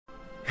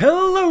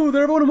Hello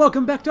there everyone and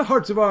welcome back to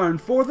Hearts of Iron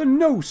for the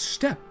No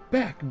Step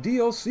Back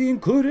DLC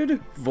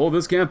included for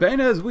this campaign,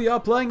 as we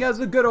are playing as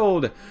the good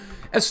old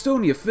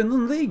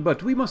Estonia-Finland League.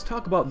 But we must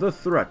talk about the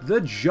threat,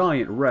 the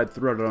giant red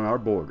threat on our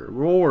border.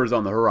 Wars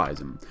on the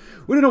horizon.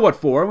 We don't know what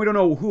for, and we don't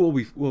know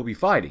who we'll be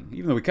fighting,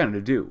 even though we kind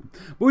of do.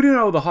 But we do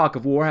know the Hawk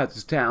of War has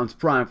its towns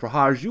primed for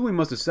Harju. We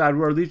must decide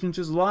where our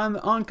allegiances lie in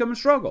the oncoming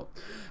struggle.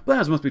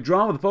 Plans must be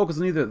drawn with a focus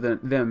on either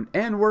the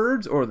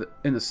N-words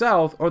in the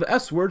south or the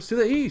S-words to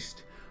the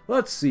east.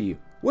 Let's see.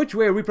 Which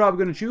way are we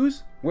probably going to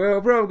choose? Well,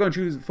 we're probably going to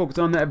choose to focus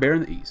on that bear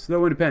in the east,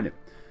 though independent.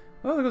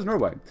 Well, there goes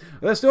Norway.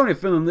 The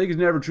Estonia-Finland League has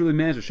never truly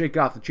managed to shake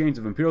off the chains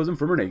of imperialism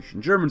from our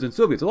nation. Germans and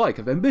Soviets alike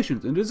have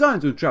ambitions and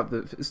designs to entrap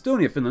the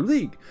Estonia-Finland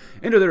League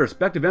into their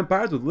respective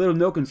empires with little or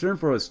no concern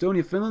for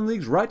Estonia-Finland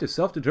League's right to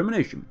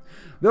self-determination.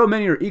 Though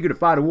many are eager to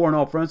fight a war on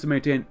all fronts to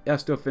maintain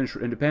Esto-Finnish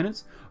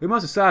independence, we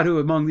must decide who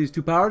among these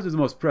two powers is the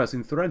most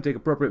pressing threat and take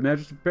appropriate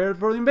measures to prepare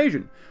for the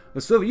invasion.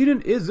 The Soviet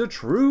Union is the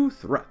true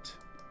threat.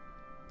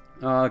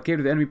 Cave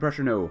to the enemy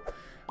pressure, no.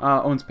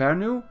 Owns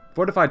Pärnu,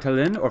 fortify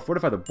Tallinn, or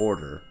fortify the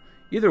border.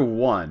 Either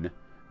one.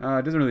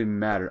 It doesn't really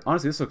matter.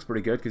 Honestly, this looks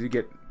pretty good because you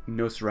get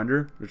no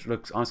surrender, which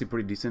looks honestly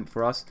pretty decent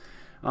for us.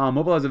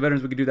 Mobilize the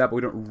veterans, we could do that, but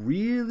we don't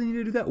really need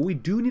to do that. We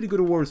do need to go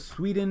to war with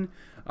Sweden.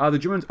 The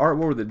Germans are at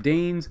war with the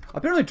Danes.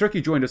 Apparently Turkey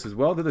joined us as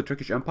well. They're the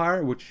Turkish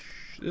Empire, which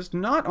is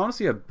not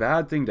honestly a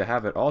bad thing to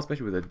have at all,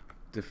 especially with the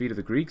defeat of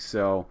the Greeks.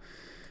 So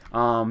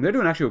they're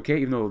doing actually okay,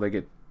 even though they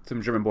get some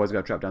German boys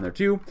got trapped down there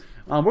too.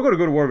 We're going to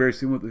go to war very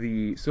soon with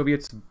the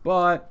Soviets,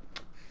 but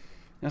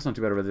that's not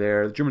too bad over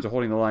there. The Germans are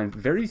holding the line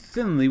very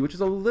thinly, which is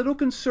a little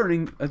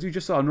concerning. As you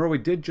just saw, Norway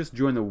did just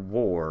join the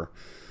war.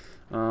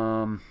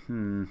 How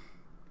do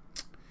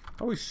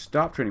we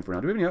stop training for now?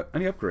 Do we have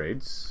any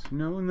upgrades?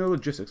 No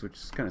logistics, which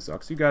kind of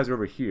sucks. You guys are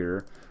over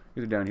here.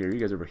 You guys are down here. You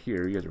guys are over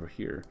here. You guys are over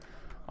here.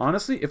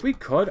 Honestly, if we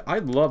could,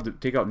 I'd love to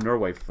take out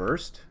Norway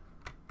first.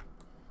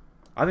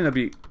 I think that'd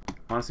be,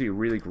 honestly,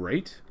 really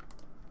great.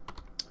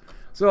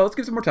 So let's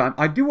give some more time.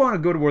 I do want to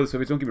go to war with the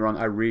Soviets, don't get me wrong.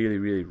 I really,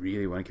 really,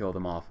 really want to kill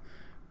them off.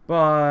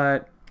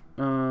 But,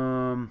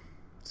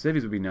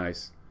 cities would be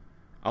nice.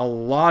 A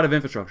lot of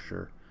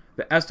infrastructure.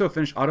 The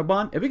Esto-Finnish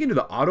Autobahn. If we can do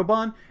the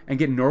Autobahn and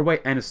get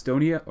Norway and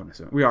Estonia. Oh, no,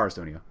 we are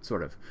Estonia,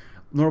 sort of.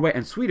 Norway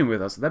and Sweden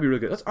with us, that'd be really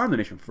good. Let's arm the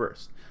nation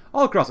first.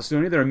 All across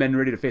Estonia, there are men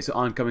ready to face the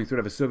oncoming threat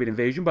of a Soviet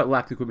invasion, but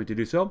lack the equipment to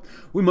do so.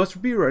 We must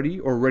be ready,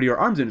 or ready our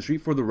arms industry,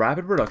 for the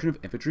rapid production of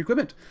infantry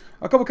equipment.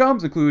 A couple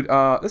comments include,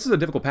 this is a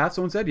difficult path,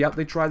 someone said. Yep,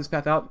 they tried this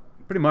path out.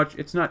 Pretty much.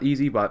 It's not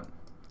easy, but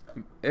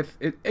if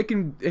it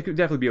can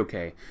definitely be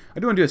okay. I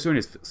do want to do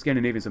Estonia's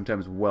Scandinavian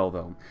sometimes well,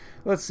 though.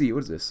 Let's see,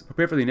 what is this?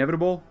 Prepare for the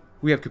inevitable?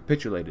 We have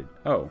capitulated.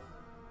 Oh.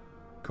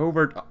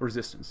 Covert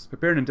resistance.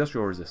 Prepare an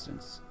industrial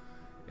resistance.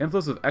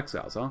 Influence of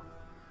exiles, huh?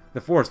 The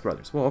Forest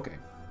Brothers. Well, okay.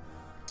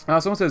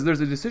 Someone says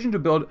there's a decision to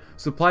build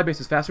supply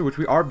bases faster, which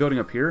we are building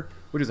up here,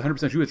 which is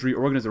 100% true. It's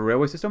reorganize the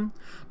railway system.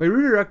 By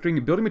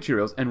redirecting building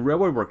materials and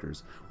railway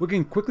workers, we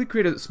can quickly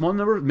create a small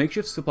number of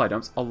makeshift supply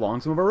dumps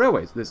along some of our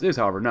railways. This is,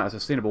 however, not a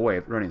sustainable way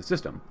of running the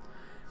system,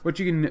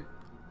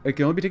 it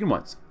can only be taken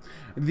once.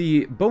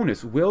 The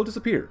bonus will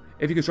disappear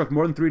if you construct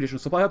more than 3 additional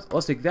supply hubs.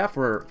 Let's take that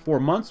for 4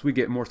 months. We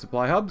get more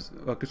supply hubs,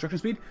 construction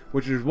speed,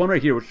 which is one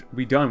right here, which will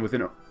be done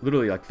within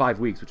literally like 5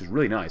 weeks, which is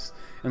really nice.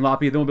 And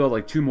Latvia, then we'll build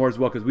like 2 more as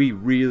well, because we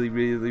really,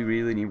 really,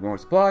 really need more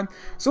supply.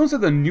 Someone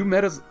said the new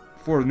metas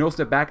for No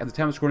Step Back at the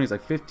time of recording is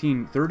like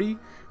 1530.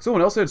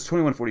 Someone else said it's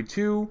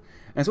 2142.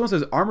 And someone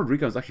says Armored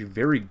Recon is actually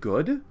very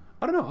good.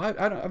 I don't know.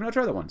 I've not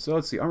tried that one. So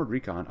let's see. Armored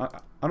Recon. I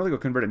don't think I'll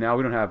convert it now.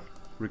 We don't have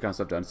recon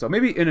stuff done. So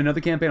maybe in another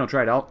campaign I'll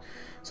try it out.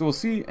 So we'll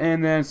see.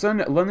 And then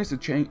send lend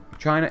to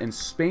China and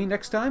Spain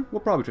next time.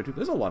 We'll probably try to.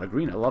 There's a lot of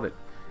green. I love it.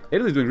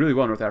 Italy's doing really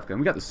well in North Africa.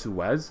 And we got the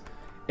Suez.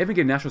 If we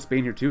get national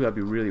Spain here too, that'd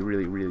be really,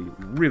 really, really,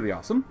 really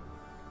awesome.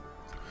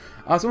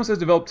 Someone says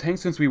develop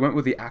tanks since we went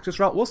with the Axis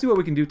route. We'll see what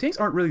we can do. Tanks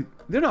aren't really,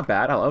 they're not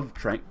bad. I love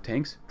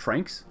tanks.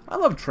 Tranks. I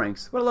love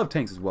tranks, but I love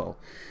tanks as well.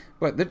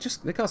 But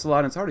they cost a lot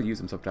and it's hard to use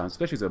them sometimes,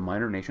 especially as a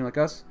minor nation like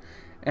us.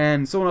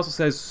 And someone also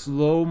says,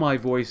 slow my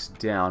voice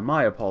down.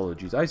 My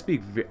apologies. I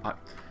speak,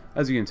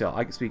 as you can tell,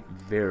 I can speak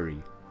very,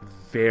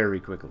 very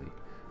quickly.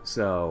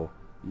 So,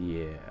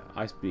 yeah,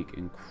 I speak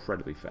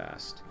incredibly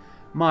fast.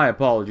 My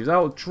apologies. I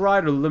will try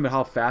to limit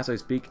how fast I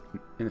speak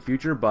in the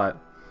future, but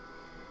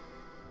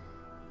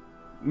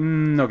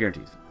no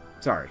guarantees.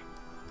 Sorry.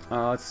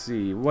 Let's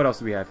see. What else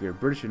do we have here?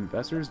 British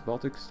investors,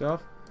 Baltic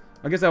stuff.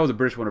 I guess that was a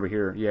British one over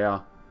here.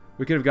 Yeah.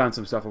 We could have gotten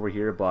some stuff over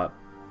here, but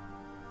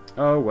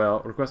oh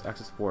well. Request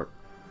access support.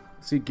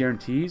 See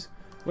guarantees.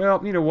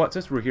 Well, you know what?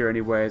 Since we're here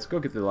anyway, let's go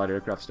get the light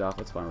aircraft stuff.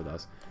 That's fine with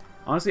us.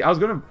 Honestly, I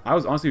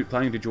was honestly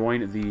planning to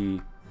join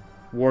the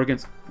war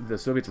against the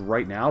Soviets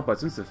right now, but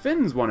since the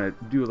Finns want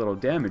to do a little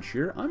damage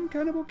here, I'm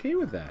kind of okay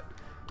with that.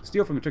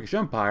 Steal from the Turkish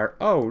Empire.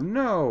 Oh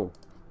no,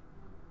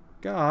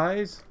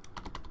 guys.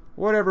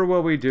 Whatever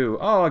will we do?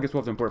 Oh, I guess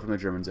we'll have to import from the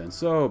Germans then.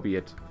 So be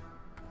it.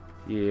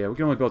 Yeah, we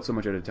can only build so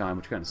much at a time,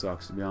 which kind of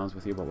sucks, to be honest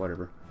with you, but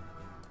whatever.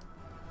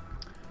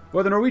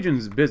 Well, the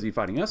Norwegians busy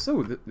fighting us,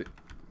 so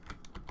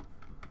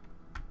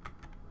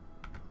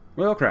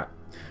well, crap.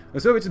 The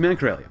Soviets demand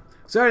Karelia.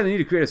 Deciding they need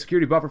to create a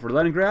security buffer for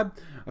Leningrad,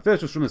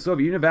 officials from the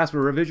Soviet Union have asked for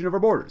a revision of our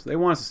borders. They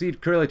want us to cede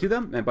Karelia to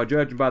them, and by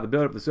judging by the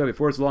buildup of the Soviet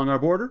forces along our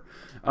border,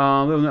 they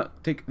will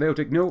not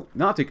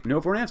take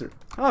no for an answer.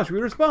 How should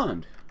we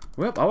respond?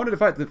 Well, I wanted to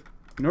fight the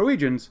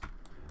Norwegians,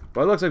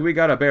 but it looks like we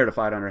got a bear to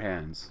fight on our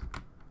hands.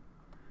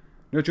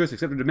 No choice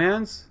except the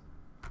demands.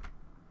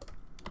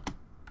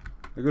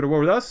 They go to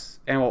war with us,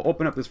 and we'll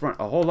open up this front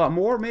a whole lot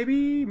more.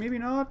 Maybe, maybe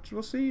not.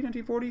 We'll see.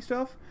 1940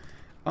 stuff.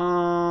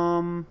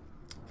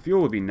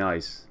 Fuel would be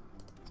nice.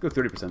 Let's go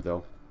 30%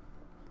 though.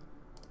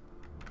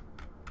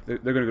 They're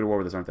going to go to war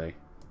with us, aren't they?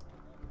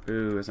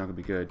 Ooh, that's not going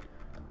to be good.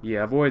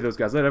 Yeah, avoid those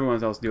guys. Let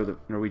everyone else deal with the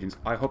Norwegians.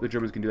 I hope the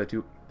Germans can do that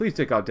too. Please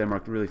take out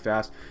Denmark really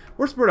fast.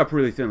 We're spread up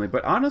really thinly,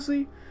 but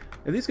honestly,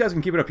 if these guys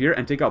can keep it up here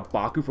and take out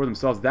Baku for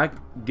themselves, that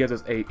gives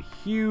us a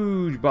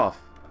huge buff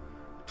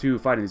to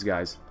fighting these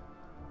guys.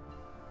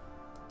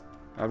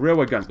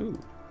 Railway guns. Ooh.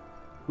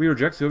 We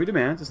reject Soviet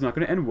demands. It's not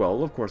going to end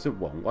well. Of course it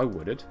won't. Why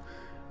would it?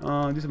 Do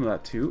some of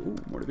that too. Ooh,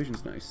 more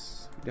divisions.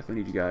 Nice.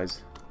 Definitely need you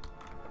guys.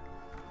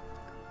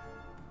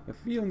 I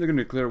feel they're going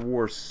to declare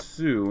war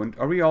soon.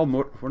 Are we all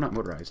we're not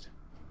motorized.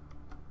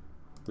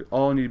 We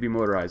all need to be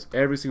motorized.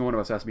 Every single one of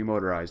us has to be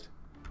motorized.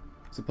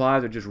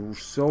 Supplies are just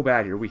so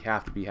bad here. We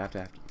have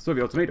to.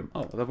 Soviet ultimatum.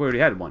 Oh, I thought we already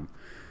had one.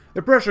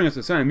 They're pressuring us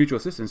to sign a mutual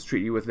assistance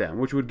treaty with them,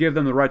 which would give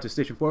them the right to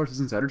station forces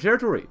inside our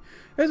territory.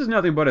 This is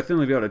nothing but a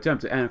thinly veiled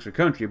attempt to annex our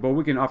country, but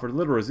we can offer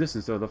little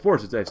resistance to the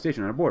forces they have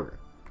stationed on our border.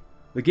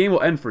 The game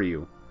will end for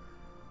you.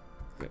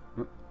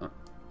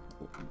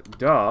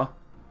 Duh.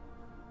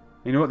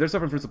 You know what? They're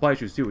suffering from supply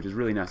issues too, which is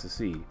really nice to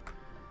see.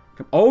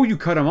 Oh, you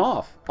cut them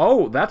off.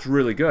 Oh, that's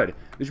really good.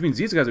 Which means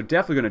these guys are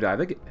definitely going to die. If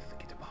they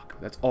get to Baku,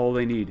 that's all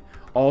they need.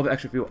 All the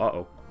extra fuel.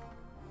 Uh-oh.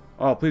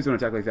 Oh, please don't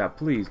attack like that,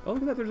 please. Oh,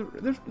 look at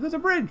that. There's a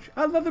bridge.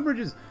 I love the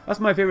bridges. That's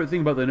my favorite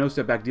thing about the No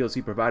Step Back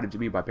DLC provided to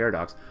me by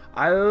Paradox.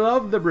 I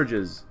love the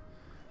bridges.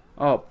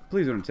 Oh,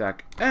 please don't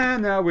attack.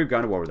 And now we've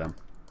gone to war with them.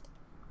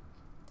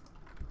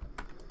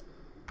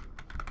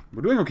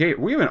 We're doing okay.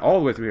 We went all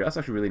the way through here. That's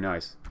actually really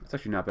nice. That's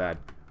actually not bad.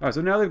 Alright,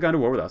 so now they've gone to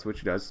war with us,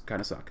 which does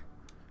kind of suck.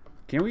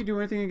 Can we do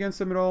anything against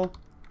them at all?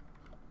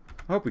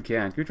 I hope we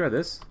can. Can we try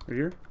this? Right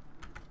here?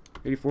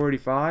 84,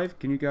 85?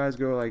 Can you guys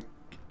go, like,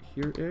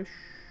 here-ish?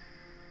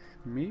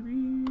 Maybe?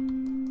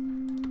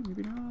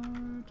 Maybe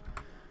not.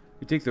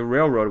 You take the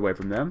railroad away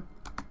from them.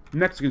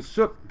 Mexican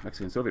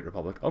Soviet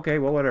Republic. Okay,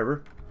 well,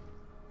 whatever.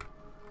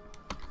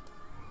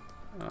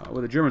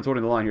 Well, the Germans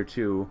holding the line here,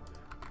 too.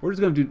 We're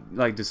just going to do,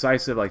 like,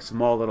 decisive, like,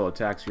 small little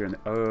attacks here.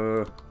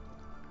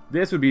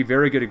 This would be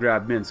very good to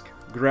grab Minsk.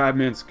 Grab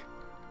Minsk.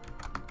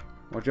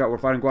 Watch out, we're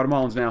fighting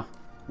Guatemalans now.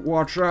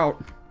 Watch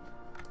out.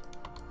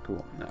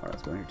 Cool. Now,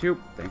 let's go in here,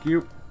 too. Thank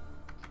you.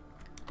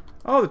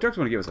 Oh, the Turks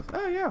want to give us a...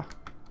 Oh, yeah.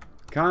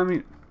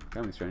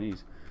 Communist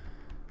Chinese.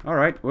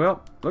 Alright,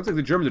 well, looks like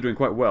the Germans are doing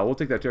quite well. We'll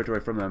take that territory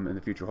from them in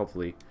the future,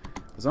 hopefully.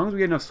 As long as we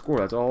get enough score,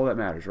 that's all that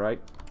matters,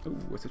 right? Ooh,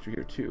 what's this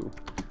here, too?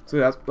 So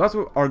that's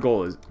what our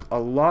goal is. A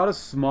lot of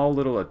small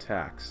little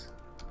attacks.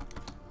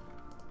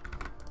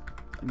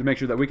 To make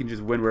sure that we can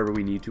just win wherever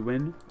we need to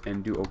win.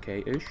 And do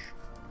okay-ish.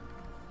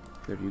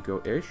 There you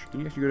go-ish.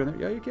 Can you actually go down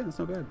there? Yeah, you can. That's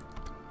not bad.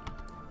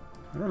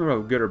 I don't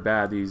remember how good or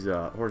bad these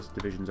horse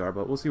divisions are,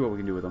 but we'll see what we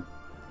can do with them.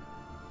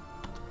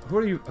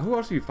 Who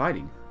else are you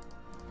fighting?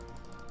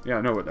 Yeah,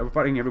 no, we're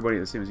fighting everybody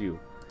the same as you.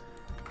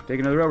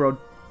 Take another railroad.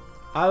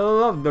 I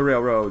love the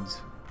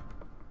railroads.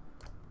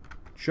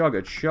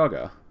 Chugga,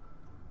 chugga.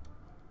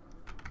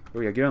 Oh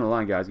yeah, get on the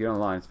line, guys. Get on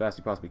the line as fast as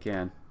you possibly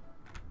can.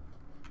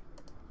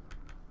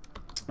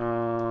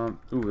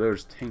 Ooh,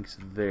 there's tanks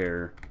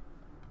there.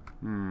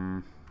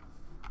 Not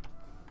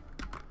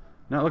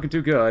looking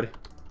too good.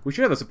 We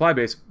should have the supply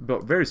base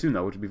built very soon,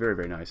 though, which would be very,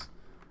 very nice.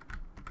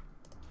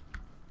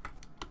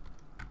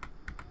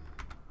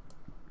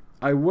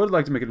 I would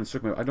like to make an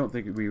encirclement. I don't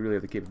think we really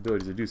have the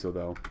capabilities to do so,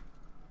 though.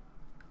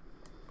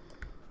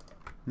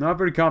 Not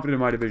very confident in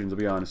my divisions, I'll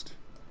be honest.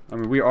 I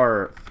mean, we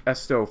are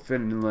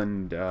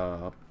Finland,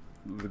 Estonia,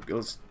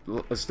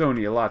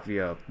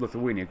 Latvia,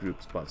 Lithuania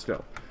groups, but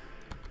still.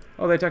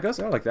 Oh, they attack us?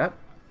 I like that.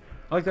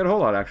 I like that a whole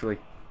lot, actually.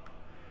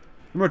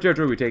 The more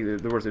territory we take,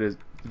 the worse it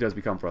does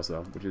become for us,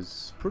 though, which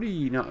is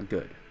pretty not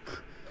good.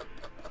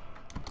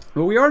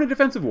 Well, we are in a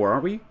defensive war,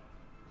 aren't we?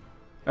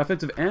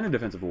 Offensive and a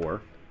defensive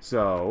war.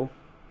 So,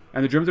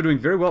 and the Germans are doing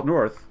very well up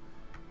north,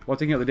 while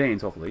taking out the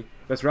Danes, hopefully.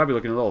 Bessarabia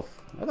looking a little...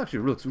 That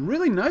actually looks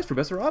really nice for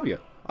Bessarabia.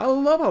 I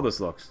love how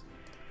this looks.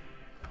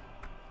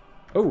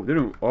 Oh, they're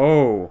doing...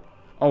 Oh,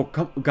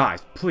 come,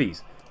 guys,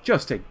 please.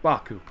 Just take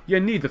Baku. You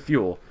need the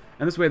fuel.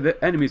 And this way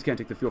the enemies can't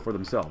take the fuel for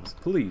themselves.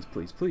 Please,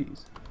 please,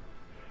 please.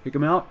 Pick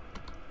them out.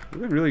 We're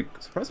doing really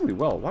surprisingly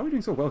well. Why are we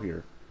doing so well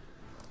here?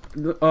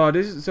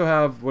 Does he still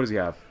have... What does he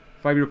have?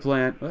 5-year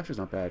plan. Well, that's just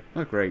not bad.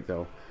 Not great,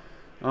 though.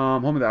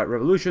 Home of that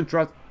revolution.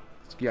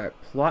 Yeah,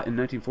 plot in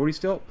 1940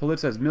 still.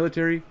 Politz has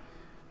military.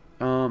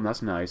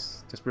 That's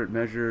nice. Desperate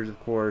measures, of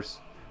course.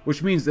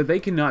 Which means that they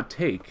cannot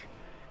take...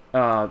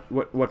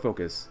 What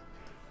focus?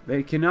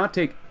 They cannot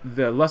take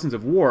the lessons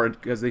of war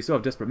because they still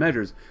have desperate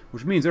measures,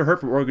 which means they're hurt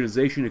from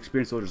organization,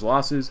 experienced soldiers'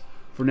 losses,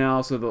 for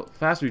now, so the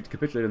faster we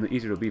capitulate them, the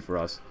easier it'll be for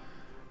us.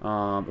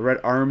 The Red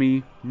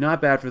Army,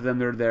 not bad for them.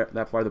 They're there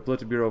that far. The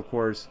Politburo, of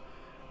course.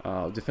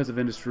 Defensive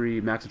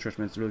industry, max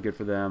entrenchment is really good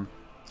for them.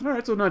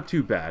 Alright, so not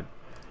too bad.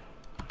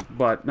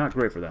 But not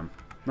great for them.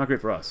 Not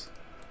great for us.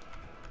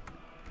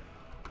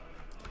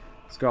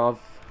 Skov.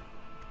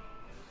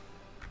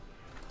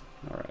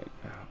 Alright.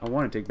 I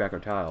want to take back our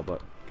tile,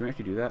 but can we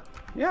actually do that?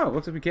 Yeah, it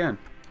looks like we can.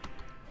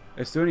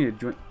 Estonia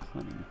joint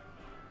planning.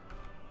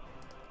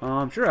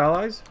 Sure,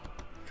 allies.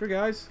 Sure,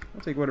 guys.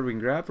 I'll take whatever we can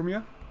grab from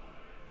you.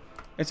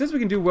 And since we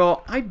can do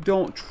well, I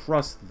don't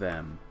trust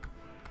them.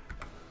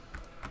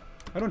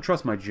 I don't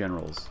trust my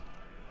generals.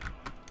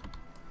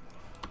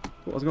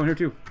 Cool, let's go in here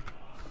too.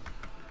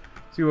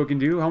 See what we can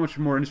do. How much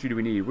more industry do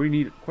we need? We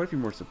need quite a few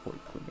more support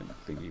equipment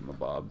thingy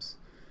mabobs.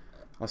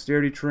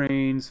 Austerity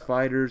trains,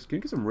 fighters. Can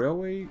you get some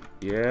railway?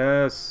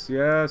 Yes,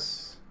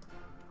 yes.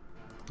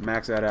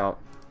 Max that out.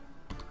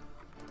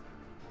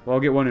 Well, I'll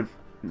get one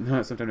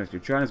in sometime next year.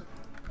 China's...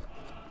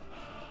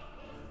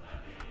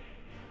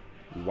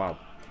 Wow.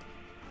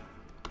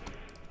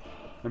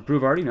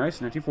 Improve already, nice.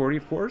 1940,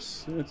 of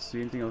course. Let's see,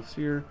 anything else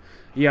here?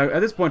 Yeah, at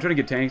this point, trying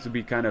to get tanks would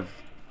be kind of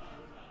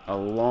a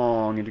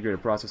long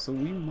integrated process, so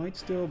we might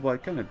still, but I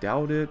kind of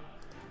doubt it.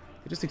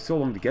 It just takes so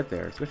long to get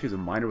there, especially as a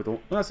miner with a...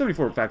 Well,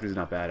 74 factories is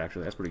not bad,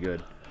 actually. That's pretty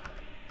good.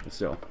 But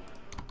still.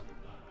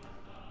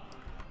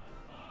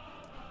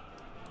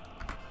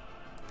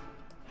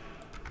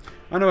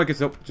 I know I could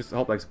just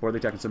help like support the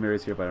attack in some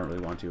areas here, but I don't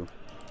really want to.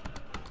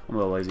 I'm a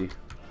little lazy.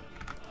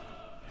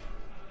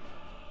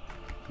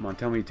 Come on,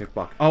 tell me you took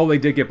Baku. Oh, they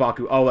did get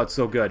Baku. Oh, that's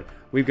so good.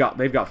 They've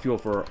got fuel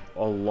for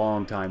a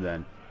long time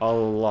then. A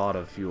lot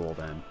of fuel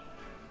then.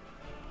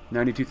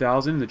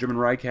 92,000. The German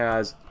Reich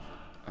has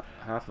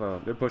half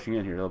a... They're pushing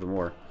in here a little bit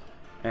more.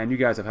 And you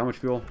guys have how much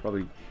fuel?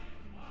 Probably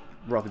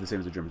roughly the same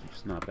as the Germans, which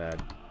is not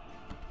bad.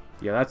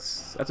 Yeah,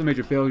 that's a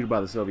major failure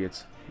by the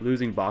Soviets.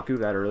 Losing Baku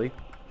that early.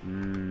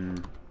 You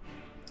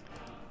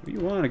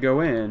want to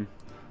go in.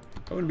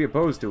 I wouldn't be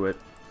opposed to it.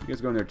 You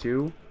guys go in there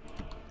too.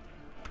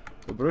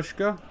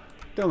 Bobrushka?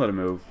 Don't let him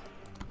move.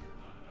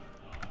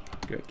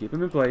 Good. Keep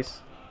him in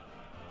place.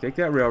 Take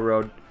that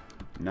railroad.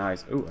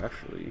 Nice. Oh,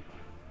 actually.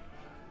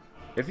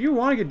 If you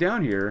want to get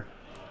down here,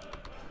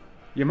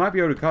 you might be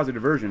able to cause a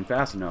diversion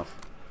fast enough.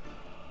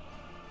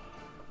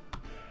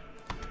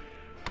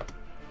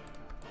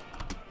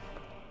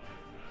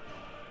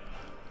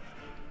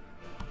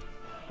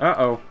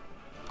 Uh-oh.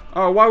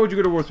 Oh, why would you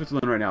go to war with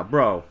Switzerland right now?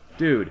 Bro.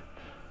 Dude.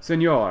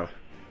 Senor.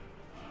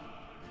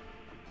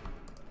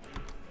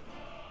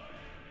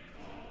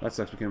 That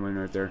sucks we can't win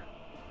right there.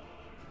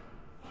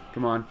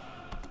 Come on.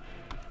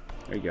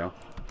 There you go.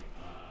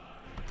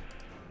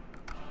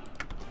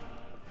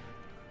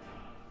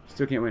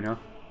 Still can't win, huh?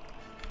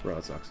 Bro,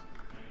 that sucks.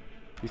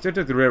 You still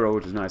took the railroad,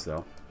 which is nice,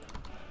 though.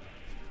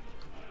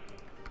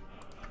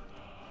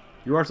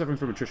 You are suffering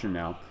from attrition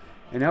now.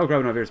 And now we're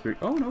grabbing our air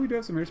superiority. Oh, no, we do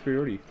have some air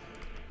superiority.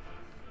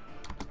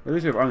 Or at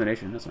least we have armed the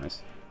nation. That's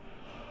nice.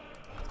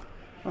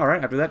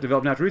 Alright, after that,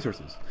 develop natural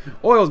resources.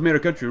 Oil has made our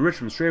country rich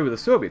from trade with the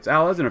Soviets,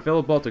 allies, and our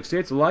fellow Baltic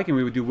states alike, and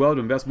we would do well to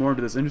invest more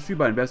into this industry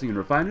by investing in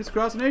refineries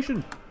across the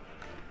nation.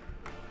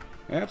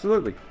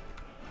 Absolutely.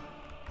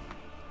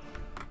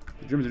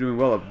 The Germans are doing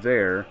well up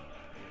there.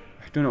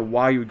 I don't know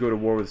why you would go to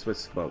war with the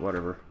Swiss, but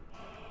whatever.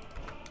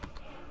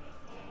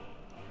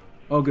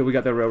 Oh, good, we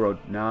got that railroad.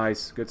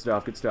 Nice. Good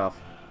stuff, good stuff.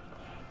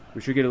 We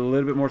should get a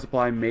little bit more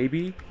supply,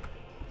 maybe.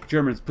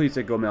 Germans, please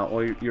take Gomel. Oh,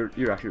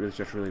 you're actually really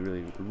stretched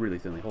really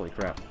thinly. Holy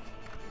crap.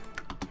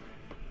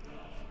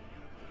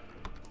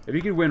 If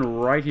you could win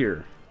right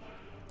here,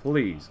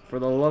 please, for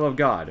the love of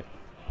God.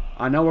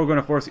 I know we're going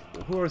to force...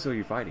 Who else are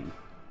you fighting?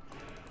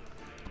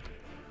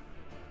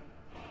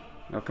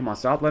 No, come on,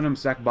 stop letting them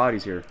stack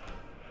bodies here.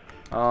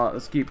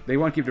 Let's keep... They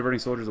want to keep diverting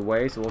soldiers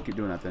away, so we'll keep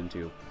doing that then,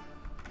 too.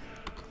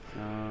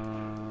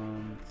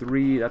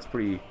 3, that's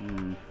pretty...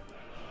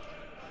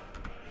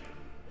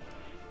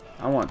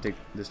 I want to take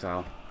this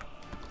tile.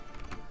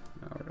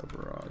 Alright,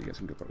 overall, you guys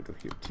can probably go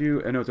here,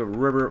 too. I know it's over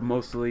river,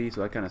 mostly, so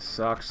that kind of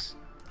sucks.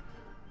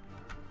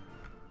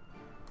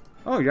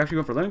 Oh, you're actually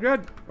going for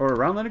Leningrad? Or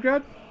around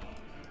Leningrad?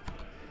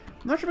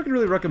 I'm not sure if I can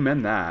really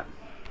recommend that.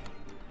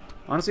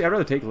 Honestly, I'd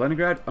rather take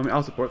Leningrad. I mean,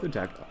 I'll support the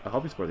attack. I'll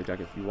help you support the attack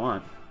if you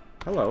want.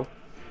 Hello.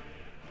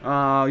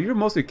 You're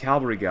mostly a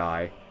cavalry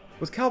guy.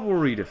 What's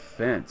cavalry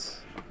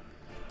defense? Do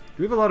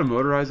we have a lot of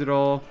motorized at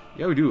all?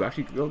 Yeah, we do.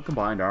 Actually, go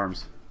combined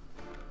arms.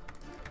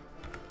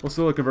 We'll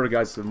still convert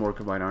guys to more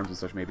combined arms and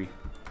such, maybe.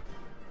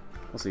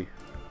 We'll see.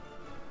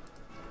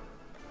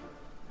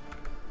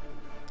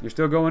 You're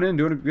still going in,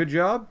 doing a good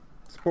job.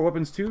 Support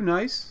weapons too,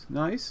 nice,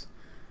 nice.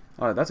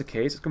 That's a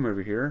case. Let's come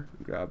over here,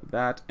 grab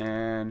that,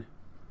 and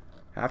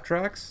half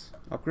tracks,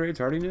 upgrades,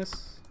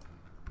 hardiness.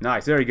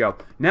 Nice, there you go.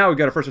 Now we've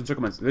got our first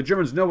encirclement. The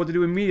Germans know what to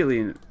do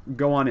immediately and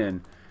go on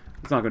in.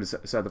 It's not going to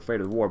decide the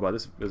fate of the war, but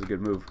this is a good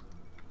move.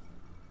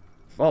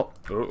 Fault.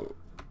 Oh.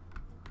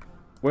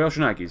 Whale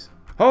Shnikes.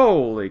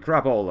 Holy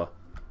crapola.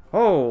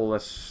 Holy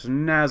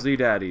snazzy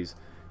daddies.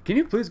 Can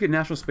you please get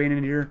National Spain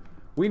in here?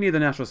 We need the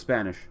National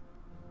Spanish.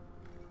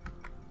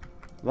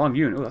 Long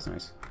Yun. Oh, that's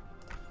nice.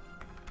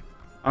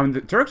 I mean,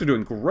 the Turks are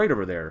doing great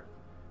over there.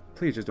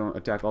 Please just don't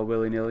attack all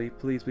willy-nilly.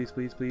 Please, please,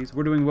 please, please.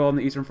 We're doing well on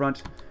the Eastern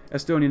Front.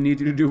 Estonia needs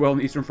you to do well on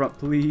the Eastern Front.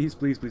 Please,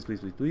 please, please, please,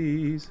 please,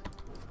 please.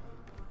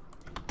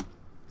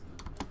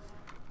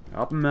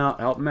 Help them out.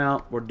 Help them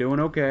out. We're doing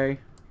okay.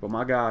 But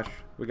my gosh,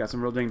 we got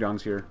some real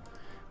ding-dongs here.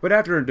 But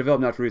after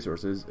develop natural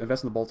resources,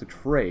 invest in the Baltic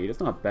trade. It's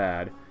not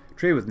bad.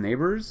 Trade with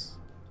neighbors.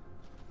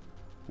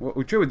 Well,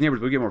 we trade with neighbors,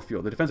 but we get more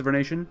fuel. The defense of our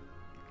nation.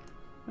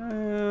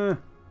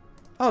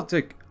 I'll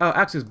take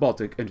access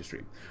Baltic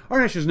industry.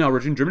 Our nation is now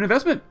rich in German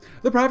investment.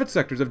 The private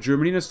sectors of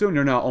Germany and Estonia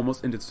are now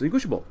almost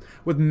indistinguishable,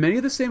 with many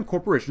of the same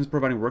corporations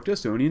providing work to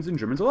Estonians and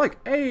Germans alike.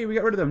 Hey, we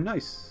got rid of them.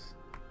 Nice.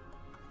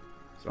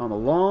 So on a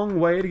long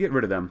way to get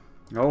rid of them.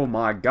 Oh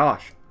my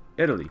gosh.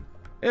 Italy.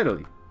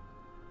 Italy.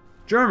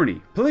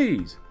 Germany,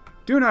 please.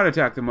 Do not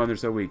attack them when they're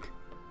so weak.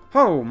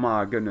 Oh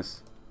my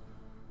goodness.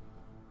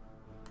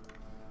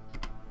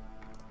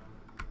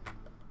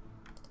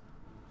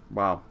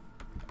 Wow.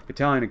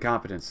 Italian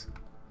incompetence.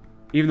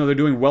 Even though they're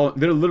doing well,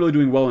 they're literally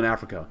doing well in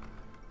Africa.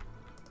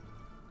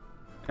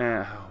 Oh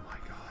my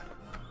god.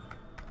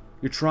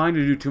 You're trying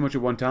to do too much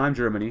at one time,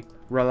 Germany.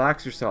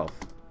 Relax yourself.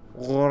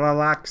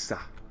 Relaxa.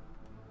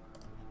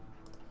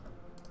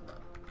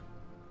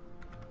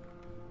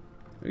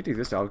 We can take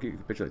this out. We can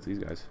capitulate to these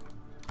guys.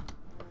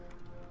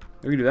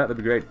 If we can do that, that'd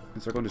be great.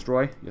 Encircle and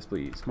destroy? Yes,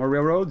 please. More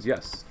railroads?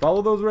 Yes.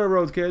 Follow those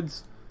railroads,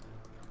 kids.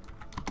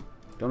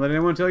 Don't let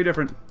anyone tell you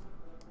different.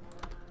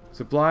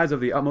 Supplies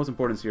of the utmost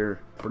importance here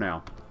for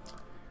now.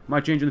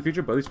 Might change in the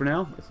future, but at least for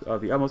now, it's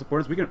of the utmost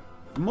importance. We can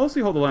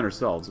mostly hold the line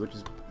ourselves, which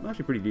is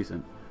actually pretty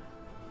decent.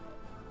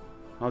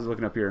 How's it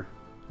looking up here?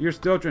 You're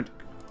still trying to...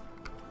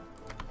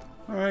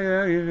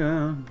 Alright,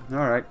 yeah.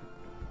 Alright.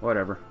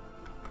 Whatever.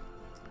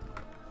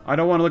 I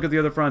don't want to look at the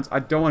other fronts. I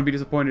don't want to be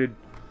disappointed.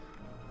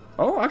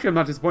 Oh, actually, I'm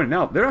not disappointed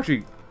now. They're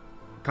actually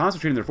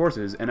concentrating their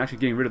forces and actually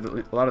getting rid of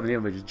a lot of the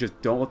naval bases. Just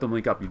don't let them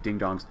link up, you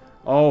ding-dongs.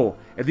 Oh,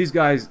 if these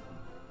guys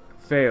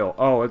fail...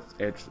 Oh,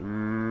 it's...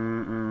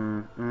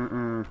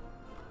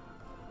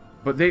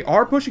 But they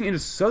are pushing into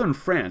southern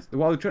France.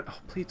 While they're trying... Oh,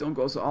 please don't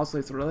go so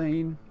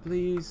Ostland,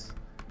 please.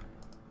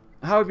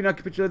 How have you not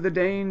capitulated the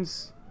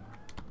Danes?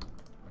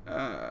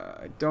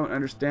 I don't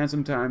understand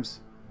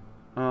sometimes.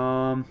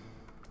 I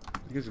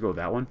guess we'll go with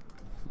that one.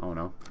 Oh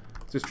no.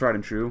 It's just tried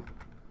and true.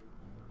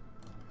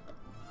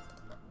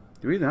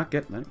 Do we not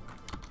get that?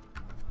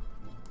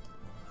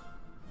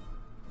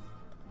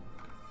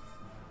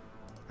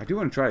 I do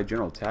want to try a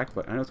general attack,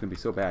 but I know it's going to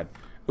be so bad.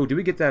 Oh, did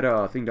we get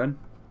that thing done?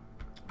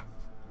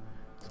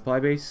 Supply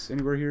base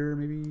anywhere here,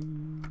 maybe?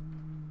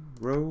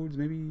 Roads,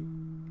 maybe?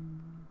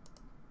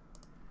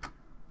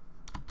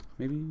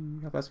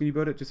 Maybe? How fast can you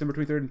build it? December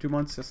 23rd in 2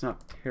 months? That's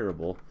not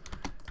terrible.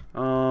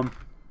 Oh,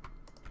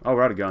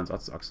 we're out of guns.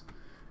 That sucks.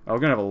 Oh, we're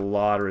going to have a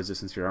lot of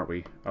resistance here, aren't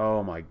we?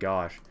 Oh my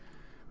gosh.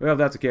 Well, if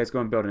that's okay, let's go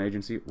and build an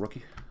agency.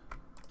 Rookie.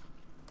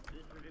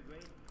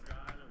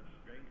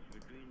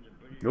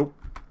 Nope.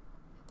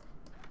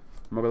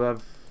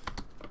 Mogilev.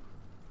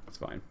 That's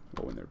fine.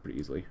 We'll win there pretty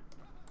easily.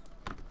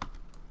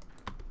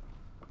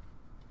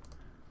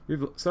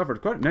 We've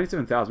suffered quite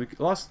 97,000.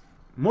 We lost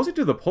mostly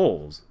to the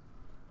Poles.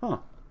 Huh.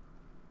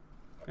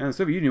 And the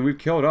Soviet Union, we've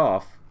killed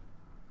off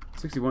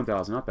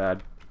 61,000. Not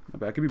bad. Not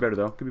bad. Could be better,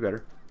 though. Could be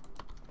better.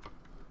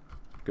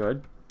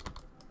 Good.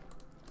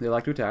 They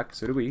like to attack.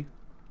 So do we.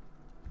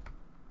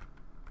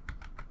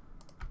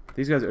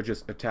 These guys are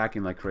just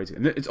attacking like crazy.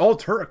 And it's all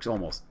Turks,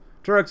 almost.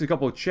 Turks, a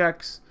couple of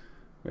Czechs.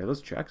 Wait, are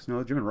those Czechs? No,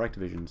 the German Reich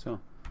Division. So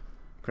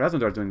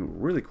Krasnodar's doing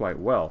really quite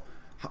well.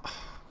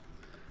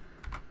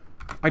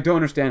 I don't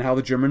understand how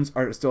the Germans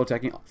are still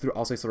attacking through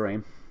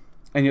Alsace-Lorraine,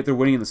 and yet they're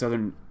winning in the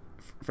southern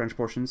French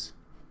portions.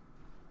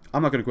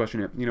 I'm not going to question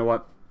it. You know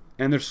what?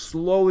 And they're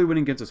slowly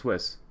winning against the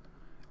Swiss,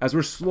 as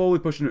we're slowly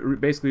pushing to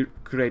basically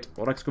create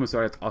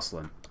Reichskommissariat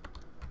Ostland.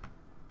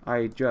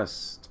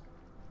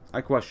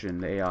 I question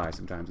the AI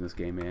sometimes in this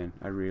game, man.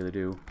 I really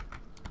do.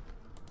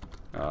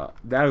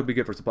 That would be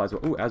good for supplies.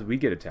 Ooh, as we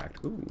get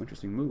attacked. Ooh,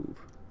 interesting move.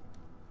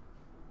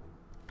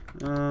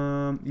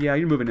 Yeah,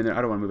 you're moving in there.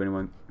 I don't want to move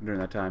anyone during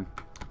that time.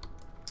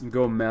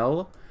 Go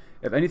Mel.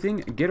 If anything,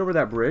 get over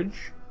that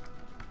bridge.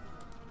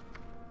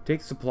 Take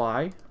the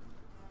supply.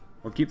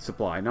 Or keep the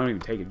supply. Not even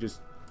take it. Just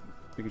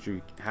making sure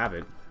you have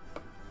it.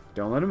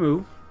 Don't let it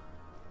move.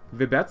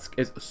 Vibetsk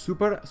is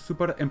super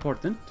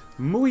important.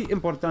 Muy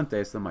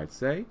importante, some might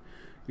say.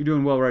 You're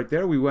doing well right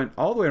there. We went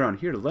all the way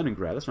around here to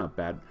Leningrad. That's not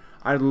bad.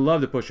 I'd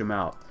love to push him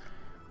out.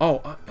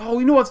 Oh,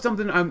 you know what's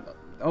something I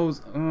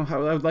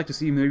would like to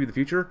see maybe in the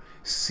future?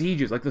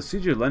 Sieges. Like the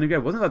siege of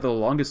Leningrad. Wasn't that the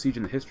longest siege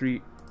in the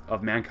history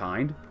of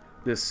mankind?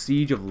 The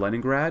siege of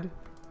Leningrad?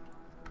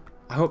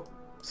 I hope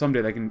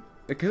someday they can...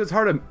 Because it's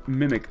hard to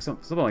mimic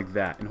something like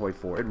that in Hoi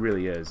 4. It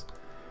really is.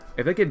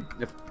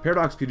 If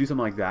Paradox could do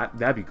something like that,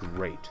 that'd be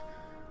great.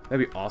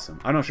 That'd be awesome.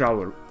 I'm not sure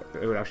how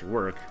it would actually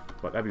work,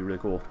 but that'd be really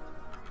cool.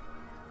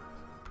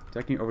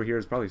 Attacking over here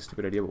is probably a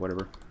stupid idea, but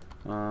whatever.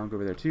 Go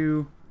over there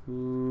too.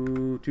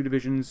 Ooh, 2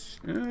 divisions.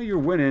 You're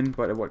winning,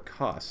 but at what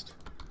cost?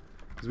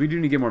 Because we do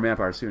need to get more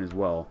manpower soon as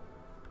well.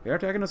 They are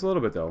attacking us a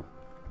little bit, though.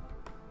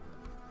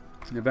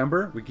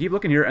 November. We keep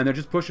looking here, and they're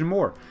just pushing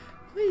more.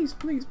 Please,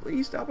 please,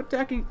 please stop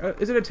attacking.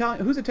 Is it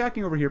Italian? Who's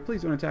attacking over here?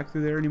 Please don't attack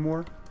through there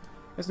anymore.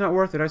 It's not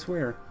worth it, I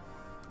swear.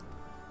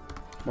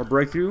 More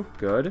breakthrough.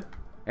 Good.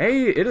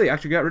 Hey, Italy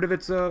actually got rid of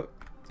its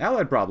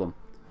allied problem.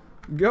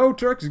 Go,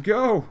 Turks,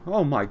 go!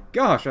 Oh my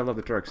gosh, I love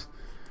the Turks.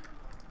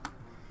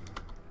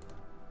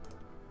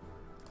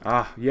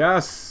 Ah,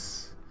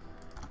 yes!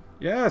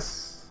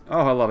 Yes!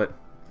 Oh, I love it.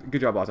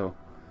 Good job, Otto.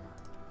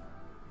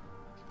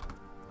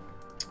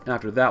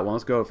 After that one,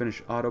 let's go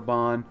finish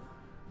Autobahn.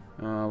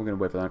 We're going to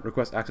wait for that.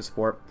 Request access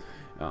support.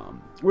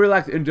 We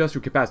lack the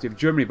industrial capacity of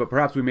Germany, but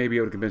perhaps we may be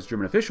able to convince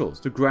German officials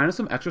to grant us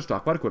some extra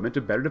stockpile equipment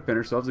to better defend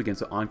ourselves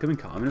against the oncoming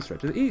communist threat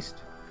to the east.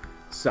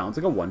 Sounds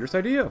like a wondrous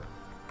idea.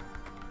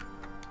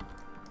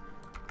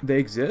 They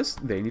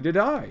exist, they need to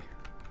die.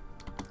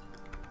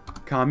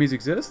 Commies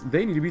exist,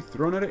 they need to be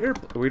thrown out of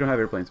airplanes. We don't have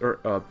airplanes,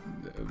 or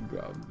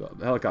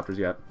helicopters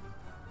yet.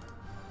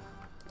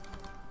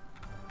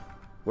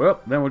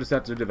 Well, then we'll just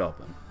have to develop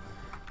them.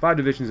 5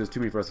 divisions is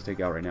too many for us to take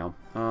out right now.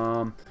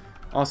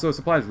 Also,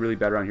 supply is really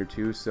bad around here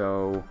too,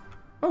 so...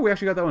 Oh, we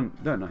actually got that one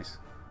done. Nice.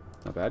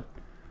 Not bad.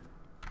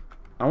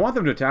 I want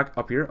them to attack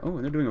up here. Oh,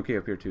 and they're doing okay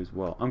up here too as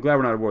well. I'm glad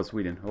we're not at war with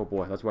Sweden. Oh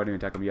boy, that's why I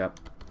didn't attack them yet.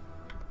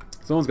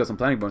 Someone's got some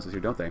planning bonuses here,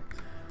 don't they?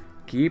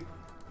 Keep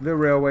the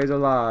railways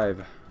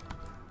alive.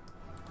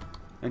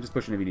 And just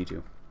push it if you need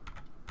to.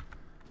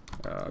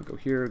 Go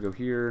here, go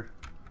here.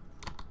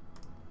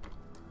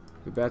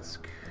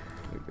 Lubetsk.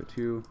 There we go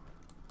too.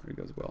 There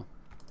he goes as well.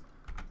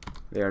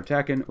 They are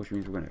attacking, which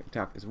means we're going to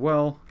attack as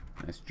well.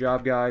 Nice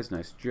job, guys.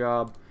 Nice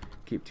job.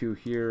 Keep 2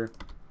 here.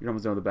 You're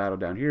almost done with the battle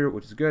down here,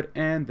 which is good.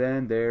 And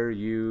then there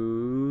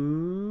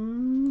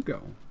you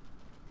go.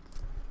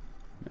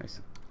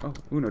 Nice. Oh,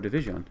 Uno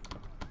Division.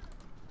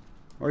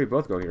 Or you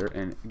both go here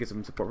and get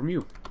some support from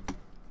you.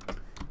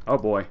 Oh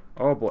boy.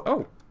 Oh boy.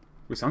 Oh!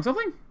 We sung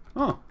something?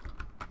 Oh.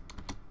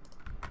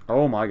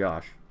 Oh my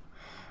gosh.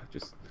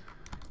 Just...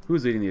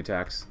 Who's leading the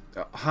attacks?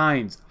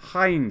 Heinz.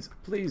 Heinz,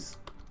 please.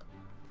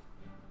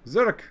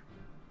 Zurich.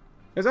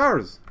 It's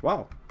ours.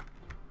 Wow.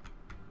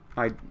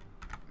 I...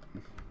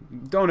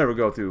 Don't ever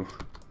go through...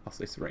 I'll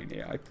say Serene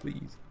AI,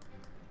 please.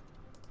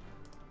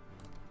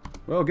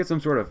 Well, get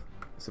some sort of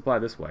supply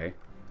this way.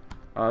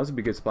 This would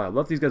be good supply.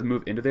 Let these guys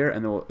move into there,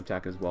 and they'll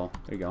attack as well.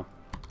 There you go.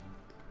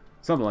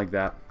 Something like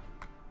that.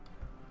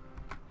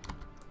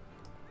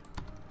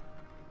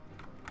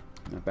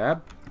 Not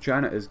bad.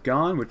 China is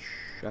gone, which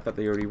I thought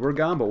they already were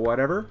gone, but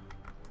whatever.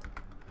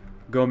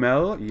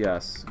 Gomel,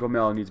 yes.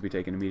 Gomel needs to be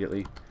taken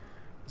immediately.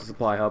 It's a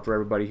supply hub for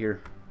everybody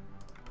here.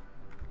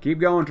 Keep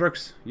going,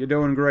 Turks. You're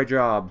doing a great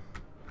job.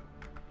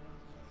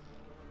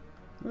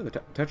 Oh,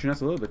 they're touching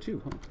us a little bit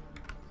too, huh?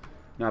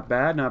 Not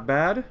bad, not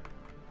bad.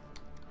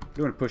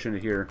 We're going to push into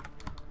here.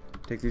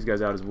 Take these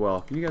guys out as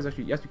well. Can you guys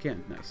actually... Yes, we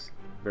can. Nice.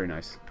 Very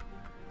nice.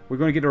 We're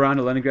going to get around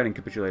to Leningrad and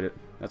capitulate it.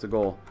 That's a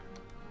goal.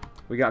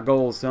 We got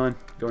goals, son.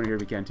 Go in here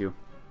if you can, too.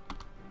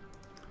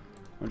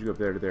 Why don't you go up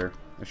there to there?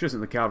 I should have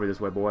sent the cavalry this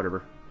way, but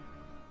whatever.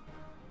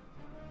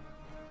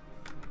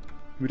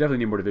 We definitely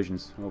need more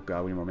divisions. Oh,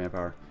 God, we need more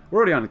manpower. We're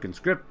already on the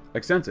conscript.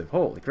 Extensive.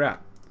 Holy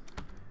crap.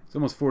 It's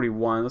almost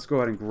 41. Let's go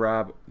ahead and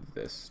grab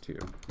this, too.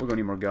 We're going to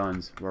need more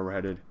guns where we're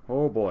headed.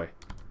 Oh, boy.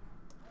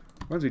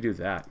 Once we do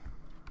that.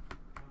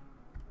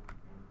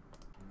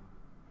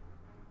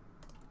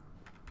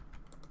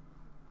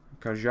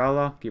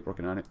 Kajala. Keep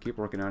working on it. Keep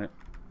working on it.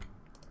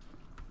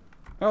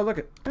 Oh, look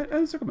at...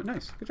 encirclement.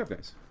 Nice. Good job,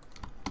 guys.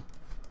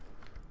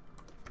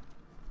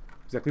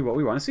 Exactly what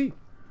we want to see.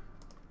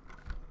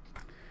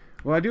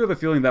 Well, I do have a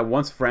feeling that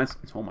once France...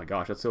 Oh my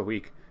gosh, that's so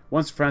weak.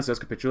 Once France does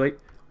capitulate,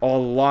 a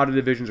lot of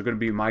divisions are going to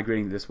be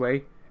migrating this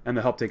way, and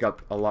they'll help take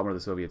out a lot more of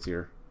the Soviets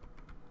here.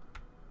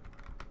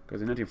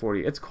 Because in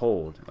 1940, it's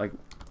cold. Like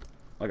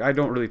I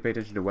don't really pay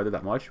attention to weather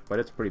that much, but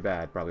it's pretty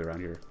bad probably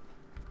around here.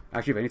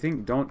 Actually, if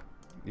anything, don't...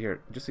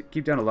 Here, just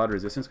keep down a lot of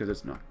resistance, because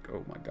it's not...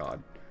 Oh my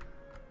god.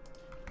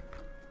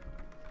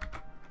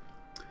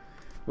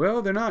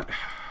 Well, they're not...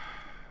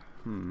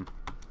 Well,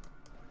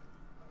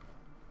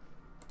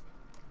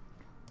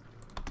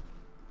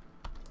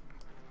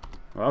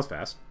 that was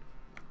fast.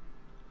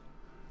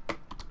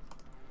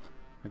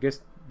 I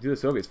guess do the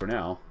Soviets for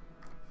now.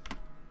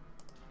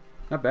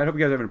 Not bad. Hope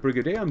you guys are having a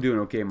pretty good day. I'm doing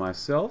okay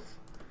myself.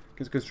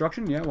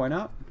 Construction? Yeah, why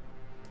not?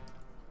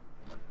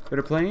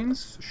 Better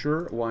planes?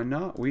 Sure, why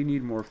not? We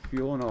need more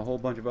fuel and a whole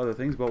bunch of other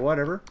things, but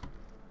whatever.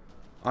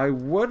 I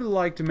would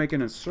like to make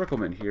an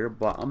encirclement here,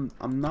 but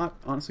I'm not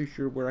honestly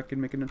sure where I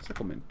can make an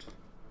encirclement.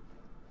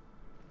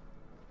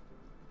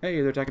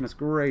 Hey, they're attacking us.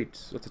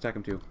 Great. Let's attack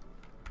them too.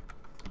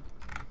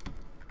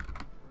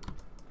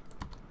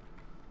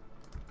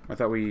 I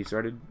thought we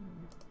started.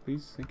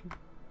 Please, thank you.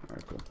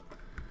 Alright, cool.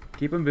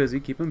 Keep them busy,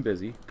 keep them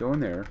busy. Go in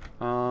there.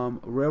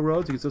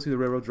 Railroads, you can still see the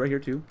railroads right here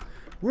too.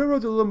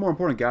 Railroads are a little more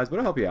important, guys, but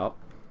I'll help you out.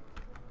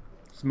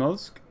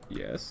 Smolensk,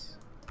 yes.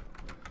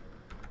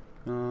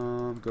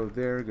 Go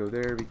there if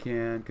you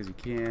can, because you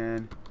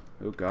can.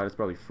 Oh god, it's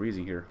probably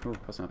freezing here. Oh,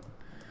 that's not...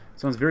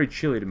 Sounds very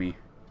chilly to me.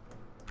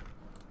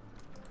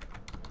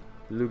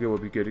 Luga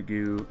would be good to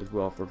do as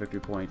well for a victory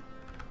point.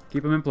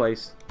 Keep them in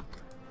place.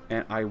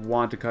 And I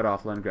want to cut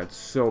off Leningrad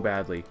so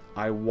badly.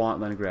 I want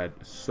Leningrad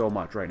so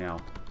much right now.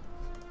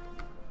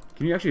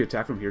 Can you actually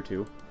attack from here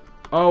too?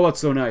 Oh, that's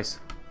so nice.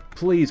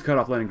 Please cut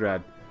off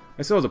Leningrad.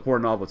 I still was a poor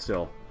knob, but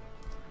still.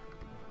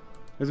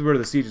 This is where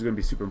the siege is going to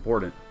be super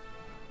important.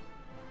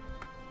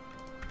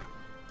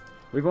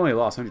 We've only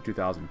lost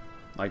 102,000.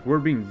 Like, we're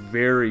being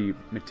very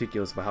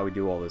meticulous about how we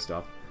do all this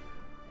stuff.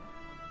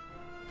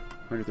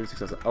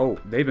 136,000. Oh,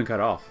 they've been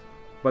cut off.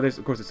 But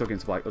of course, it's still getting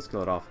supply. Let's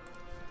kill it off.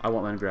 I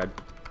want Leningrad.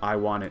 I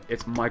want it.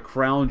 It's my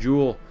crown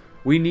jewel.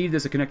 We need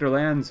this to connect our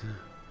lands.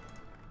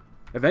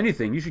 If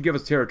anything, you should give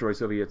us territory,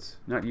 Soviets.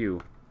 Not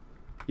you.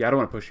 Yeah, I don't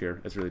want to push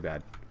here. It's really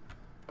bad.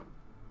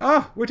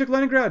 Ah! We took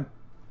Leningrad!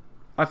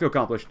 I feel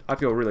accomplished. I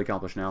feel really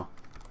accomplished now.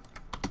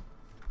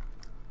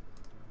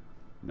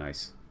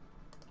 Nice.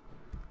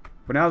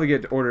 But now they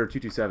get Order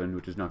 227,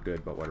 which is not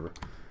good, but whatever.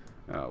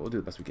 We'll do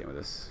the best we can with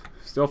this.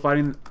 Still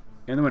fighting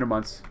in the winter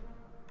months.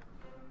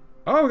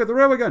 Oh, we got the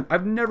railway gun!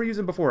 I've never used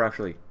them before,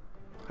 actually.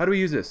 How do we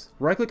use this?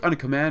 Right-click on a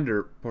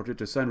commander portrait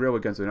to assign railway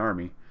guns to an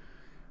army.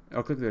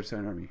 I'll click there to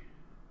assign army.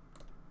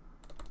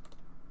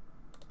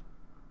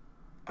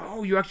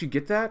 Oh, you actually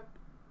get that?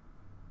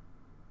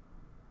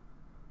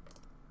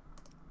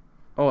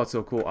 Oh, that's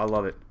so cool. I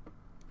love it.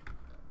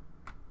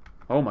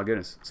 Oh my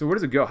goodness. So where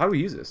does it go? How do we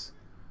use this?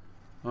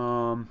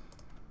 Oh,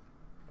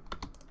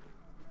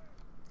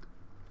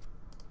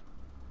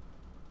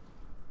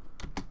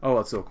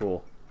 that's so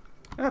cool.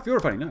 Ah,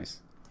 field fighting.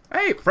 Nice.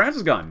 Hey, France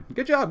is gone.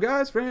 Good job,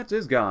 guys. France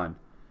is gone.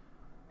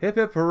 Hip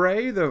hip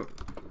hooray. The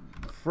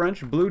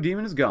French blue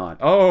demon is gone.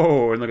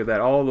 Oh, and look at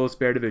that. All those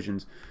spare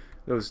divisions.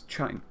 Those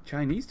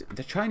Chinese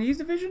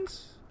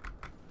divisions?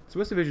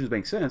 Swiss divisions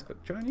make sense,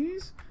 but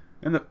Chinese?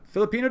 And the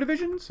Filipino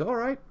divisions?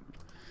 Alright.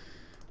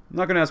 I'm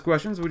not going to ask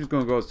questions. We're just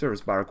going to go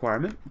service by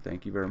requirement.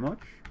 Thank you very much.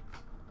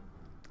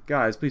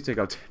 Guys, please take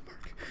out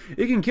Denmark.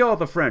 You can kill off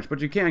the French,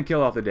 but you can't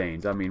kill off the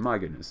Danes. I mean, my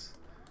goodness.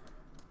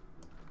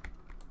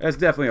 That's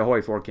definitely a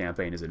Hoi 4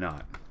 campaign, is it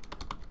not?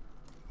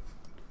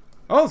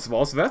 Oh, it's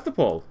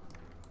Sevastopol.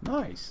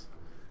 Nice.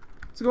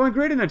 It's going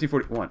great in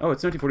 1941. Oh,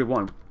 it's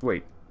 1941.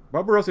 Wait.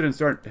 Barbarossa didn't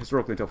start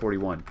historically until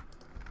 41.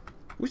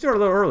 We started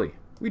a little early.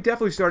 We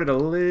definitely started a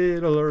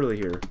little early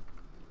here.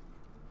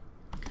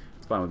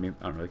 It's fine with me.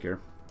 I don't really care.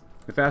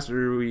 The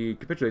faster we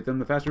capitulate them,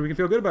 the faster we can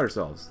feel good about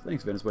ourselves.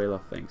 Thanks,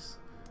 Venezuela. Thanks.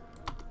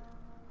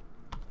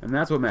 And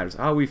that's what matters.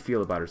 How we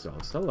feel about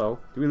ourselves. Hello.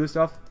 Do we lose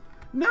stuff?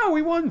 No,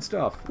 we won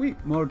stuff. We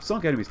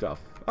sunk enemy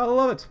stuff. I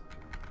love it.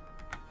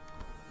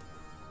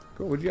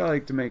 Cool. Would you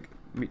like to meet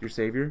your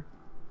savior?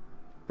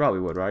 Probably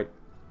would, right?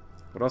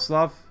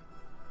 Roslav?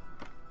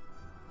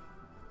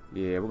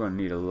 Yeah, we're going to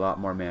need a lot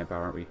more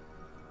manpower, aren't we?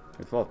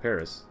 The fall of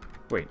Paris.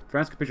 Wait,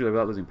 France capitulated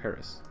without losing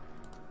Paris.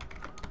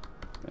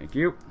 Thank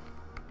you.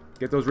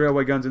 Get those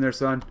railway guns in there,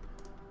 son.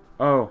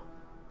 Oh.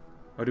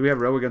 Oh, do we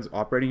have railway guns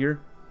operating here?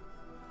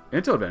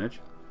 Intel advantage.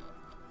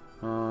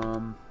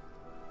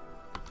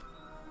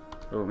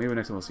 Oh, maybe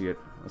next time we'll see it.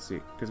 Let's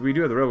see. Because we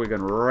do have the railway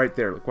gun right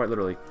there, quite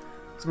literally.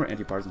 Some more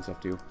anti-partisan stuff,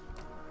 too.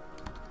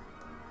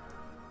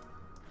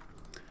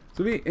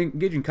 So we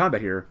engage in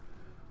combat here.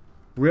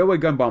 Railway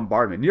gun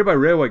bombardment. Nearby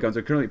railway guns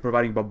are currently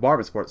providing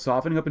bombardment support,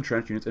 softening up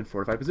entrenched units in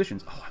fortified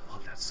positions. Oh, I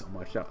love that so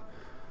much.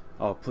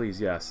 Oh,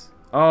 please, yes.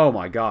 Oh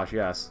my gosh,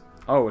 yes.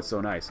 Oh, it's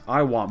so nice.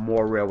 I want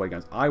more railway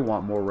guns. I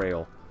want more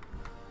rail.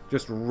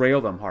 Just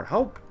rail them hard.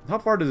 How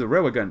far does a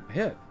railway gun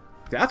hit?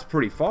 That's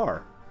pretty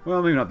far.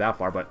 Well, maybe not that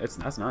far, but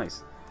that's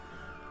nice.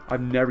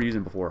 I've never used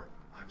them before.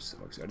 I'm so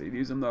excited to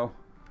use them, though.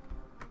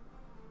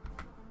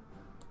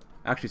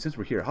 Actually, since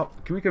we're here,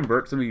 can we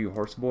convert some of you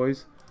horse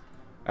boys?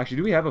 Actually,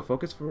 do we have a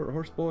focus for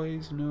horse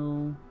boys?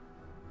 No.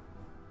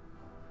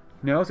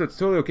 No, so it's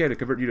totally okay to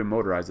convert you to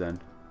motorized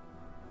then.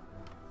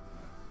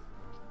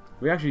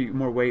 We actually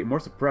more weight, more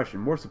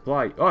suppression, more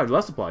supply. Oh,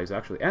 less supplies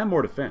actually, and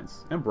more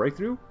defense and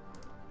breakthrough.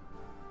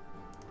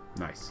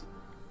 Nice,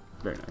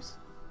 very nice.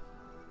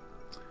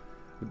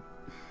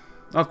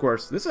 Of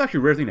course, this is actually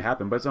a rare thing to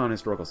happen, but it's not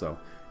historical. So,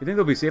 you think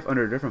they'll be safe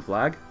under a different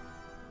flag?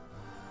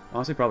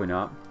 Honestly, probably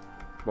not.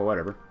 But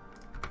whatever.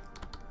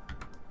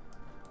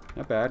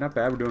 Not bad, not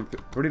bad. We're doing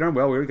pretty darn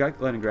well. We already got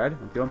Leningrad.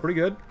 I'm feeling pretty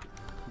good.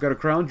 We've got a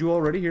crown jewel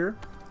already here.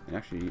 And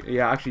actually,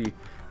 yeah, actually,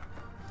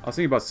 I was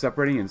thinking about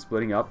separating and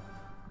splitting up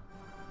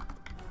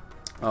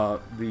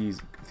these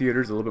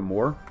theaters a little bit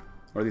more,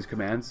 or these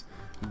commands.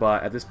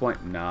 But at this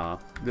point, nah.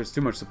 There's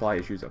too much supply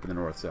issues up in the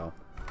north, so.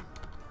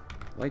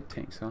 Light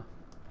tanks, huh?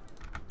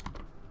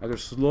 As they're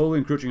slowly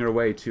encroaching their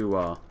way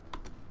to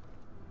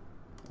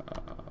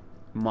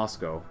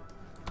Moscow.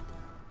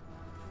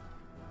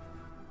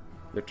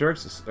 The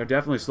Turks are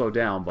definitely slowed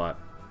down, but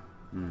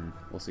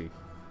we'll see.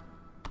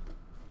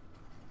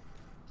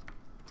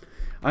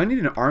 I need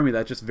an army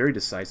that's just very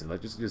decisive,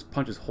 like just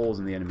punches holes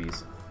in the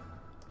enemies.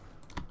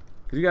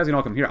 Because you guys can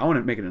all come here. I want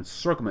to make an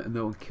encirclement and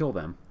then kill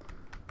them.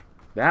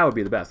 That would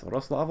be the best.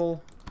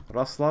 Roslavl?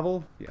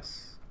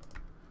 Yes.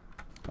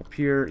 Up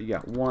here, you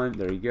got one.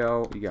 There you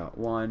go. You got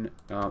one.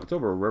 It's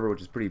over a river,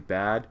 which is pretty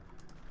bad.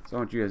 So I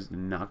want you guys to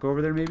not go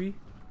over there, maybe.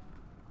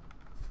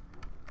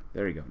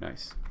 There you go.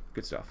 Nice.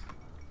 Good stuff.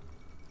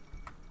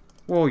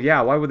 Well,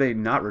 yeah, why would they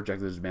not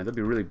reject those demands? That'd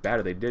be really bad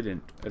if they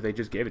didn't, if they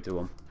just gave it to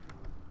them.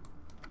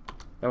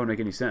 That wouldn't make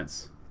any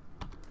sense.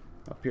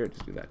 Up here,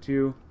 just do that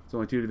too. It's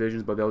only 2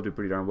 divisions, but they'll do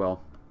pretty darn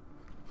well.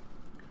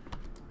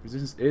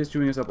 Resistance is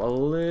chewing us up a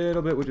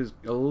little bit, which is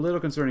a little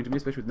concerning to me,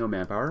 especially with no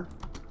manpower.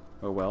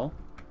 Oh well.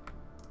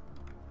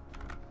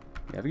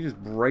 Yeah, if we could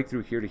just break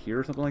through here to here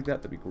or something like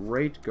that, that'd be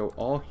great. Go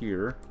all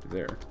here to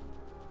there.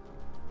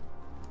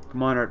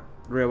 Come on, our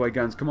railway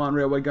guns. Come on,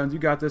 railway guns. You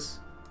got this.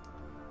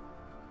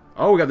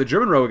 Oh, we got the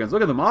German railway guns.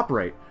 Look at them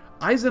operate.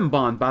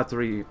 Eisenbahn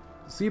Batterie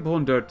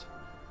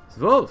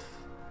 712.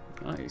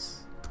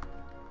 Nice.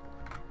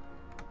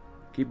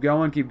 Keep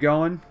going, keep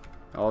going.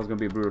 Oh, it's going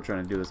to be brutal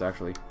trying to do this,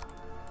 actually.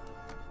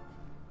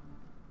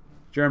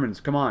 Germans,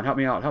 come on. Help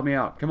me out. Help me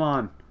out. Come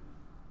on.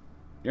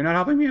 You're not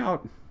helping me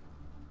out.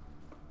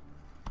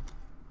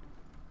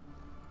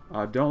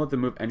 Don't let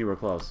them move anywhere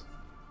close.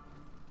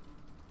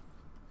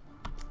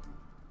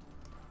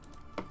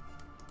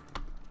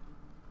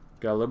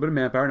 Got a little bit of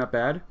manpower, not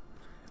bad.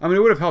 I mean, it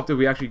would have helped if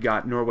we actually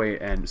got Norway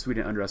and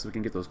Sweden under us so we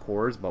can get those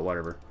cores, but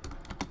whatever.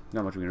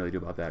 Not much we can really do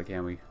about that,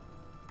 can we?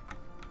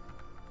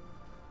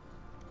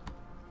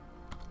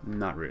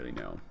 Not really,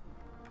 no.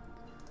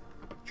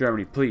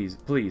 Germany, please,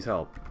 please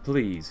help.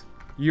 Please.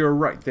 You're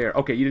right there.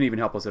 Okay, you didn't even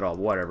help us at all.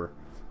 Whatever.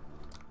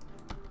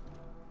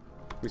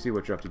 We see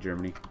what you're up to,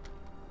 Germany.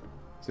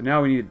 So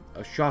now we need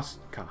a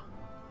Shostka.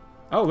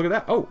 Oh, look at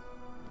that. Oh,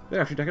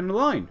 they're actually taking the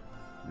line.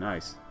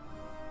 Nice.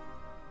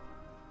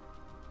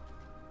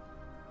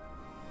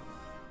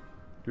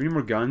 Do we need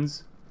more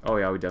guns? Oh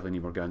yeah, we definitely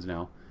need more guns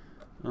now.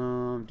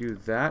 Do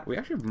that. We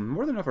actually have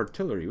more than enough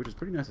artillery, which is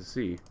pretty nice to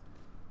see.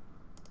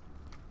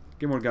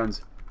 Get more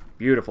guns.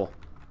 Beautiful.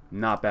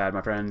 Not bad,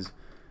 my friends.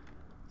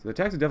 So the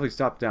attacks have definitely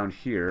stopped down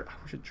here. I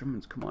wish the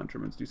Germans... Come on,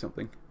 Germans, do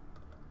something.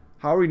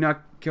 How are we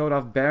not killed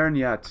off Bern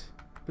yet?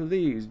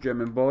 Please,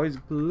 German boys,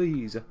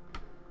 please.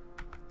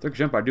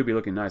 Turkish Empire do be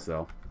looking nice,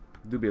 though.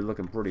 Do be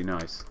looking pretty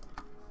nice.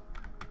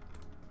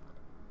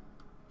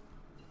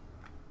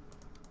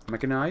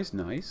 Mechanized,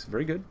 nice,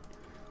 very good.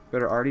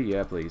 Better arty,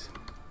 yeah, please.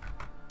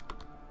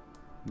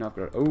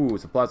 Novgorod. Oh,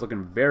 supplies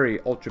looking very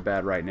ultra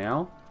bad right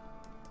now.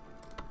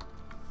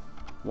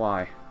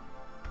 Why?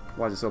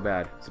 Why is it so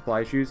bad?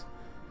 Supply issues?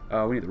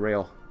 We need the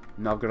rail.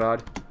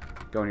 Novgorod.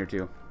 Go in here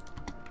too.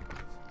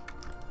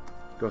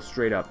 Go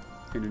straight up.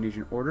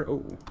 Indonesian order.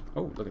 Oh,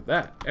 oh, look at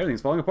that.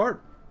 Everything's falling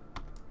apart.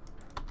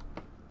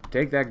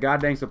 Take that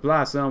goddamn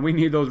supply, son. We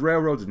need those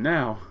railroads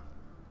now.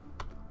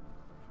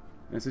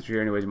 And since you're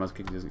here anyways, you must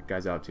kick these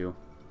guys out too.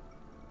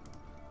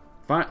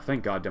 Fine.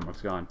 Thank God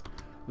Denmark's gone.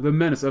 The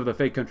menace of the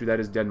fake country that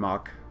is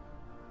Denmark.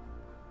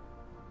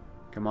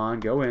 Come on,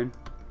 go in.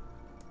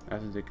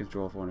 Athens take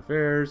control of foreign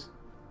affairs.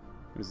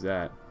 What is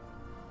that?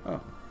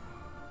 Oh.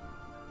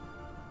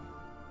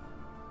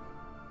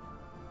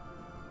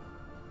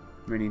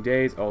 Remaining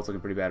days. Oh, it's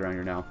looking pretty bad around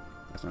here now.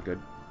 That's not good.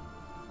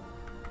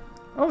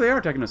 Oh, they are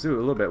attacking us too a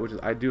little bit, which is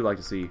I do like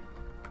to see.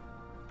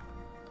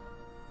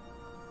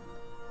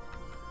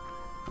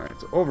 Alright,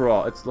 so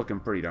overall, it's looking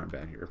pretty darn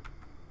bad here.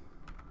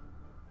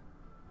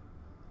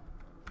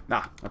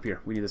 Nah, up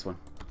here. We need this one.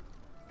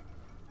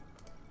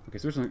 Okay,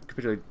 so we're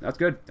capitulate. That's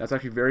good. That's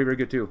actually very, very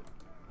good too.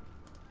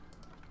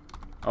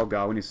 Oh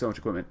god, we need so much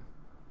equipment.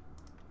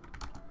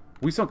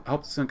 We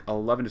helped sink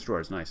 11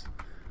 destroyers. Nice.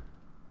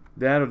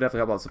 That'll definitely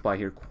help out supply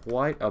here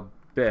quite a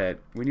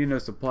bit. We need another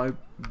supply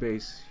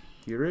base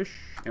here-ish.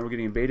 And we're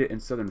getting invaded in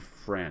southern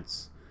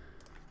France.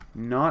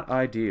 Not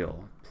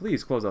ideal.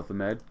 Please close off the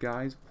med,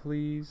 guys.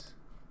 Please.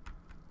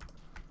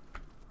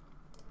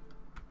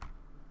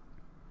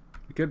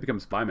 We could become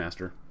spy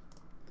master.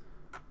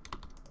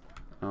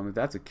 If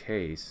that's the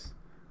case,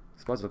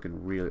 supply's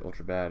looking really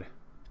ultra bad.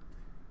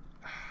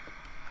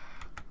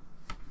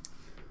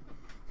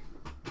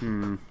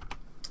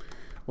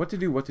 What to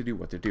do, what to do,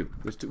 what to do.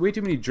 There's way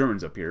too many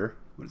Germans up here.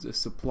 What is this?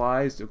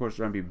 Supplies, of course,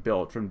 are going to be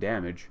built from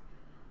damage.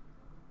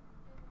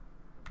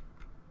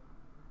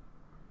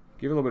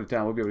 Give it a little bit of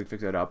time. We'll be able to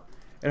fix that up.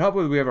 And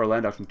hopefully we have our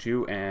land doctrine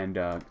too, and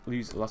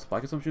use less supply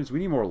consumption. So we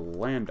need more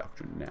land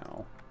doctrine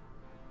now.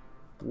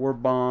 War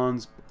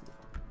bonds.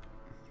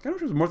 I kind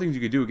of wish there was more things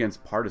you could do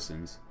against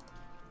partisans.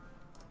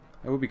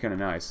 That would be kind of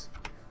nice.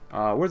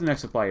 Where's the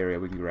next supply area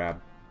we can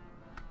grab?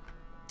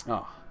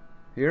 Ah,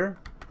 here?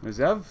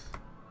 Rezev?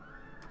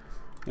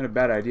 Not a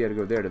bad idea to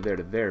go there to there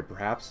to there,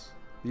 perhaps.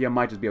 Yeah, I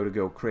might just be able to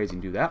go crazy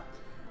and do that.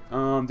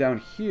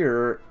 Down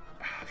here,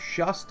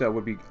 Shasta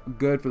would be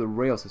good for the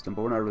rail system,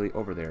 but we're not really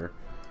over there.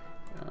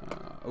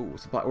 Oh,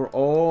 supply. We're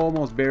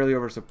almost barely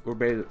over. We're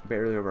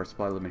barely over our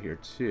supply limit here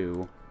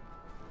too.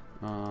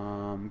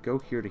 Go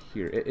here to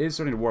here. It is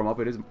starting to warm up.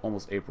 It is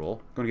almost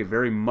April. Going to get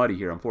very muddy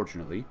here,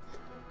 unfortunately.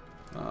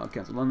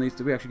 Cancel Lund lease.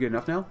 Did we actually get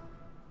enough now?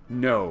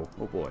 No.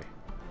 Oh boy.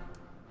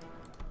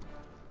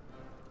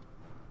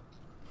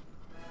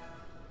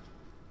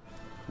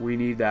 We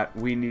need that.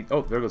 We need.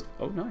 Oh, there goes.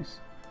 Oh, nice.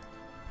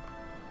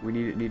 We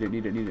need it. Need it.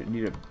 Need it. Need it.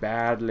 Need it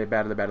badly.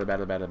 Badly. Badly.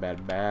 Badly. Badly.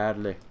 Badly.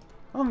 Badly.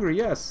 Hungry.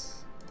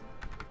 Yes.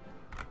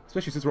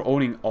 Especially since we're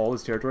owning all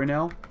this territory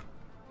now.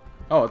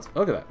 Oh, it's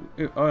look at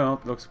that. Oh, no,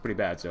 it looks pretty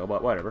bad still,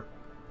 but whatever.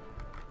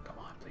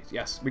 please.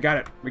 Yes, we got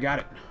it. We got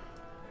it.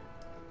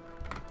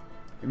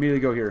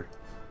 Immediately go here.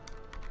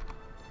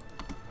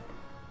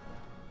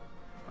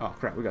 Oh,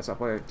 crap. We got to stop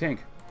by a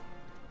tank.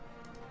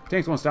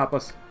 Tanks won't stop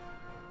us.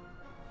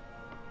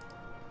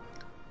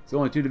 It's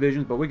only 2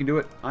 divisions, but we can do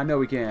it. I know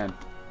we can.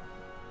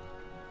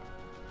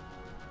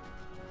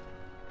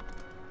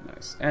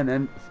 Nice. And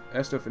then,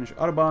 Esto finish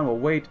Autobahn. We'll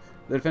wait.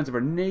 The defense of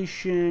our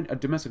nation. A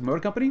domestic motor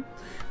company.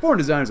 Foreign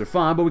designers are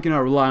fine, but we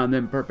cannot rely on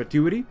them in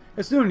perpetuity.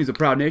 Estonia is a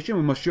proud nation.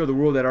 We must show the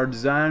world that our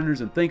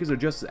designers and thinkers are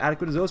just as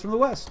adequate as those from the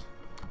West.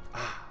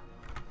 Ah.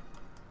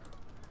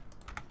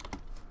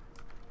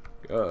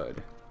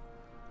 Good.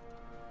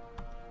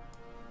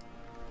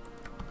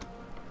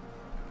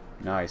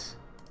 Nice.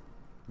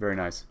 Very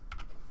nice.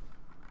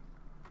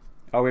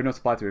 Oh, we have no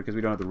supply through because we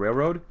don't have the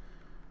railroad.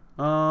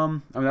 I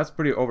mean, that's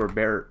pretty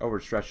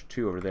overstretched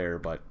too over there,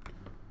 but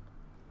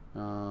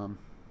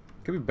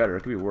could be better.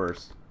 It could be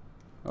worse.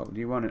 Oh,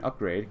 do you want an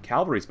upgrade?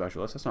 Cavalry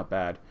specialist. That's not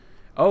bad.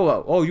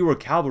 Oh, you were a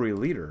cavalry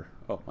leader.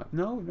 Oh,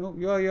 no.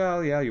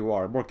 Yeah, you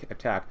are. More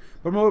attack,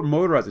 but more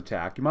motorized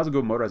attack. You might as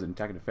well go motorized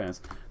attack and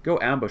defense. Go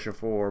ambusher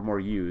for more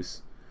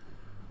use.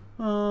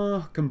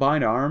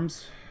 Combined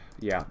arms.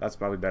 Yeah, that's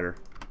probably better.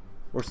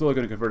 We're still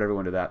going to convert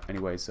everyone to that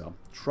anyway, so.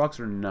 Trucks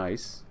are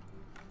nice.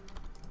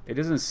 It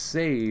doesn't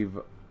save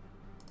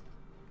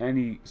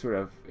any sort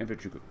of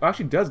infantry.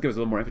 Actually, it does give us a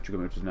little more infantry,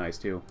 which is nice,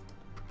 too.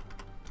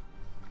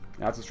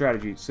 That's a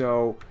strategy.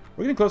 So,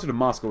 we're getting closer to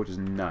Moscow, which is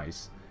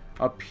nice.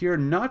 Up here,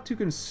 not too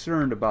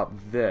concerned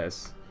about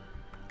this.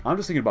 I'm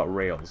just thinking about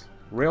rails.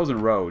 Rails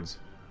and roads.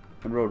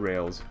 And road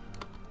rails.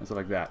 And stuff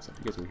like that. So, if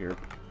you guys were here.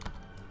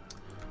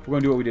 We're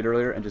going to do what we did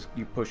earlier and just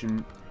keep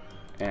pushing.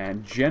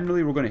 And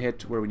generally, we're going to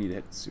hit where we need to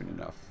hit soon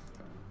enough.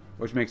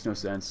 Which makes no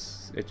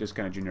sense. It's just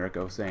kind of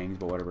generico sayings,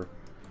 but whatever.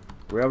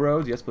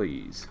 Railroads? Yes,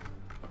 please.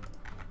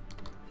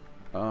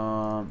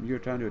 You're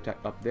trying to attack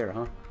up there,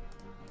 huh?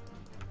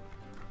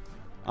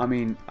 I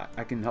mean,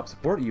 I can help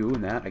support you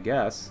in that, I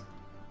guess.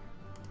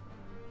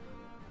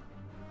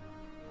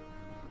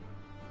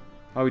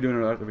 How are we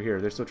doing over here?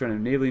 They're still trying to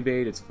naval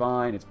invade. It's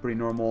fine. It's pretty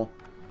normal.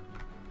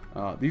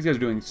 These guys are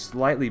doing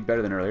slightly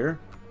better than earlier.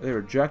 They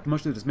reject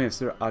much to the dismay of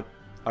Sir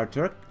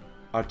Artur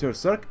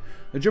Sirk.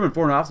 The German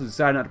foreign officers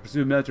decided not to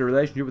pursue a military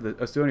relationship with the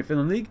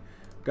Estonia-Finland League.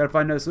 Gotta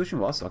find another solution.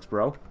 Well, that sucks,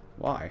 bro.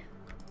 Why?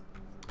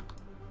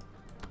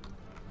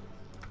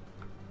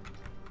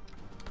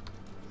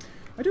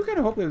 I do kind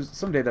of hope there's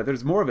someday that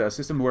there's more of a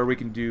system where we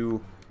can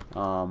do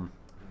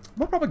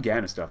more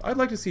propaganda stuff. I'd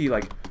like to see,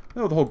 like,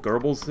 you know, the whole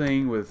Goebbels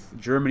thing with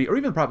Germany, or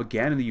even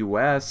propaganda in the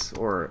U.S.,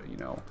 or, you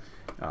know,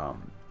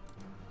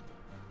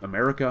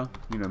 America.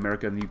 You know,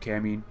 America and the UK, I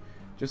mean.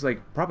 Just,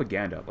 like,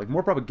 propaganda. Like,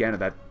 more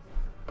propaganda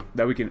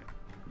that we can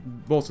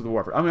bolster the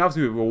warfare. I mean,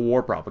 obviously we have a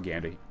war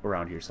propaganda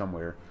around here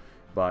somewhere,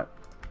 but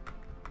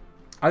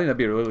I think that'd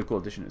be a really cool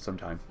addition at some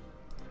time.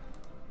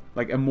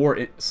 Like,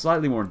 a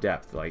slightly more in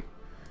depth, like,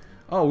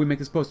 oh, we make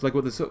this poster, like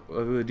with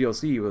the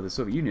DLC with the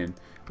Soviet Union,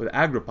 with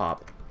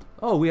Agropop.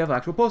 Oh, we have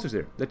actual posters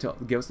here that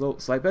give us little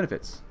slight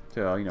benefits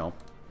to, you know,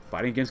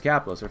 fighting against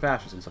capitalists or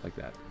fascists and stuff like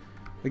that.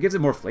 It gives it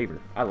more flavor.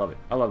 I love it.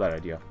 I love that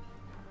idea.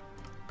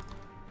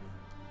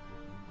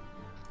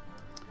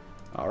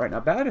 Alright,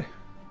 not bad.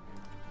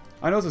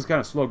 I know this is kind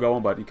of slow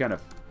going, but you kind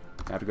of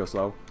have to go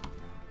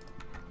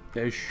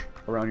slow-ish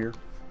around here.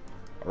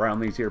 Around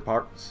these here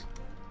parts.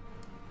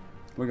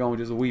 We're going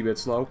just a wee bit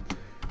slow.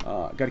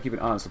 Gotta keep an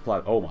eye on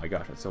supply. Oh my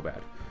gosh, that's so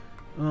bad.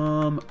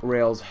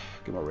 Rails.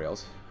 Get more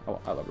rails. Oh,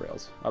 I love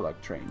rails. I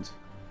like trains.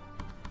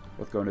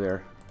 What's going to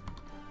there?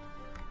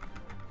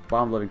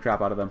 Bomb the living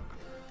crap out of them.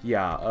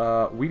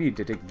 Yeah, we need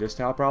to take this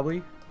tile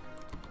probably.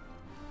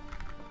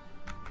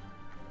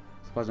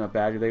 Supply's not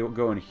bad. If they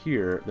go in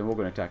here, then we're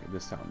going to attack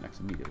this town next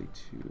immediately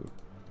too.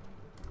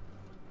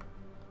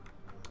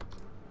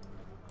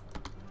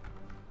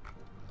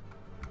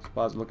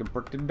 Supply's looking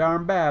pretty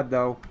darn bad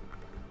though.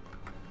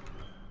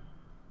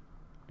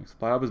 Next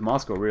supply up is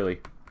Moscow, really.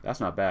 That's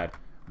not bad.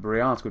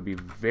 Bryansk would be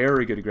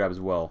very good to grab as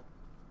well.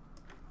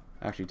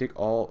 Actually, take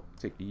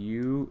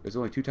you. There's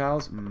only 2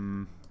 tiles.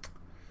 Ooh,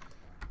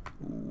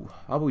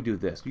 how about we do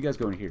this? You guys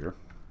go in here.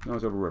 No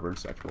one's over river and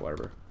such, but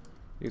whatever.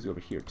 You guys go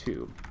over here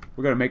too.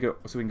 We're gonna make it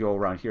so we can go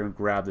around here and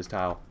grab this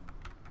tile.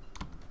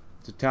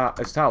 It's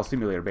a tile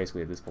simulator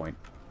basically at this point.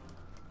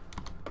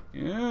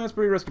 Yeah, it's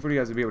pretty risky for you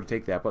guys to be able to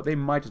take that, but they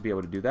might just be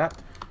able to do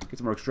that. Get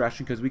some more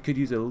extraction because we could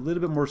use a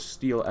little bit more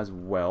steel as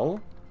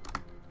well.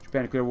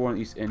 Japan declared war on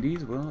the East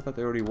Indies. Well, I thought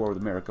they already war with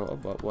America,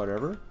 but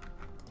whatever.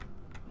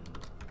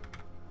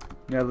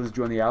 Netherlands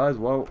joined the Allies.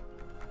 Whoa.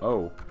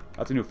 Oh,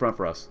 that's a new front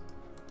for us.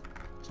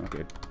 It's not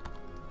good.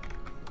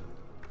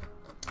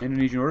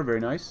 Indonesian order,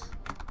 very nice.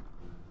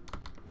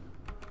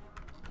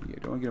 Yeah,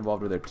 don't want to get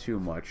involved with there too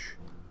much.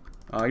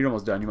 You're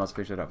almost done. You must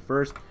finish that up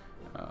first.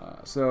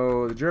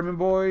 So, the German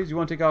boys, you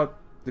want to take out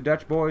the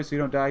Dutch boys so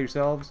you don't die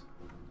yourselves?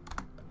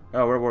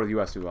 Oh, we're at war with the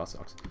US too. Well,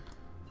 sucks.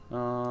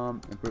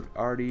 Improved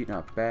arty,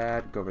 not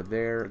bad. Go over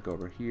there. Go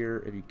over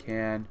here if you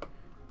can.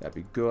 That'd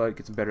be good.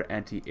 Get some better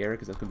anti-air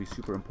because that's going to be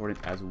super important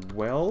as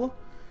well.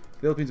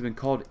 Philippines have been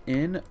called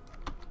in.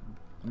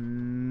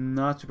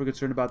 Not super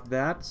concerned about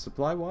that.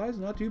 Supply-wise,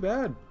 not too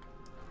bad.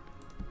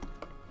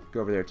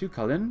 Go over there too,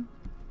 Cullen.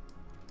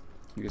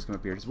 You guys come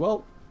up here as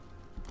well.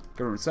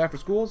 Government Cypher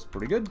schools,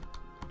 pretty good.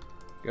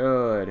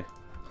 Good.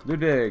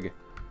 Ludwig.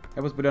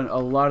 Help us put down a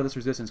lot of this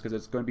resistance because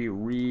it's going to be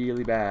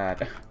really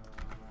bad.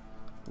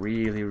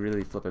 Really,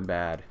 really flipping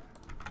bad.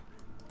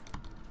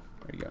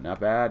 There you go. Not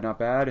bad, not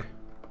bad.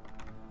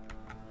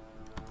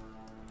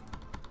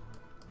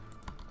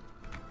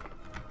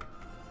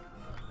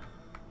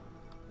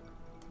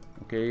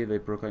 Okay, they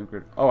proclaim...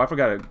 Oh, I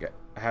forgot to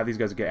have these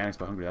guys get annexed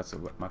by Hungary. That's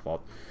my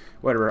fault.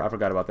 Whatever, I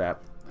forgot about that.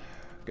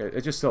 Okay,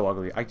 it's just so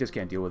ugly. I just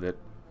can't deal with it.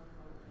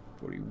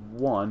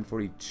 41,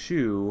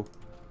 42...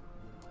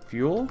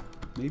 Fuel?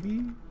 Maybe?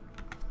 It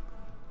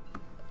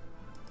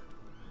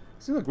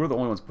seems like we're the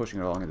only ones pushing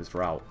it along this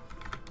route.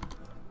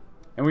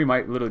 And we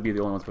might literally be the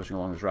only ones pushing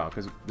along this route,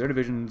 because their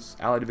divisions,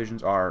 allied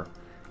divisions, are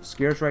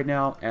scarce right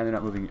now, and they're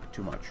not moving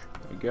too much.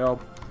 There you go.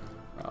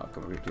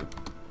 Come over here, too.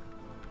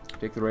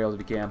 Take the rails if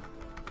you can.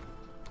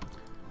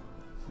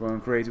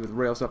 Going crazy with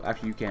rail stuff.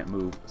 Actually, you can't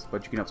move,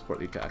 but you can help support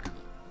the attack.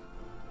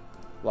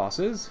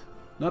 Losses.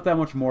 Not that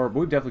much more, but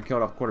we've definitely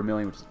killed off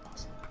 250,000, which is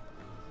awesome.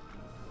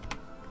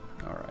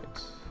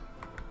 Alright.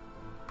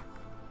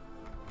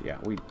 Yeah,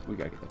 we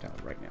gotta get the tile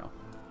right now.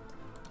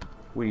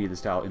 We need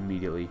this tile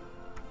immediately. You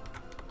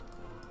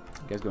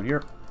guys go in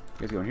here.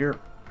 You guys go in here.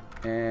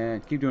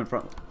 And keep doing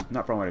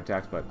not frontline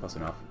attacks, but close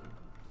enough.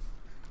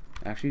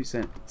 Actually,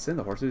 send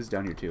the horses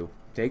down here too.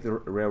 Take the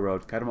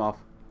railroad. Cut them off.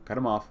 Cut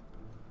them off.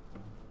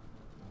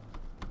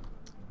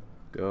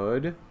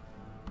 Good.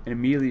 And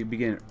immediately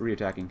begin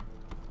reattacking.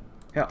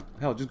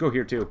 Hell, just go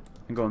here too.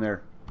 And go in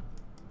there.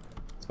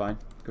 It's fine.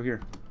 Go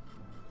here.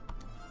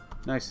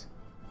 Nice.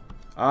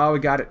 Oh, we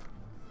got it.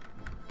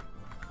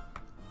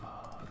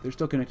 They're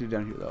still connected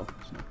down here, though.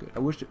 It's not good. I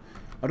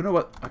don't know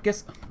what... I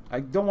guess... I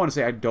don't want to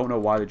say I don't know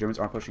why the Germans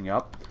aren't pushing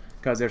up.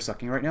 Because they're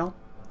sucking right now.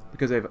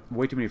 Because they have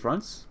way too many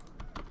fronts.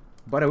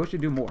 But I wish they'd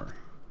do more.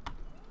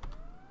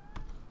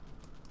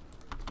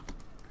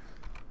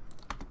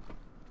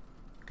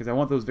 Because I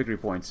want those victory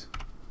points.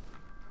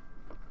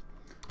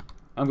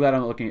 I'm glad I'm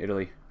not looking at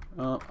Italy.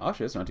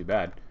 Actually, that's not too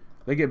bad.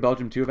 They get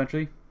Belgium, too,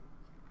 eventually.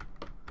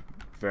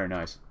 Very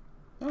nice.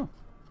 Oh.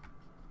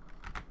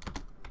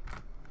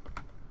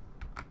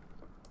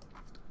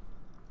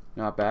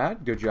 Not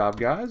bad. Good job,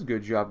 guys.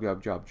 Good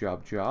job,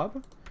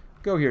 job.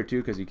 Go here,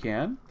 too, because you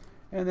can.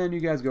 And then you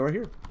guys go right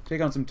here. Take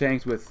on some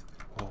tanks with...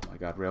 Oh, my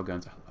God.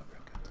 Railguns. I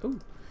love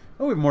railguns.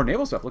 Oh, we have more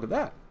naval stuff. Look at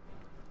that.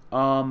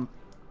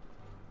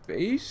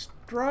 Base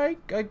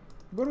strike?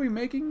 What are we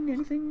making?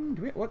 Anything?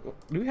 Do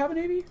we have a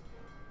navy?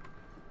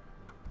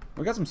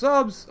 We got some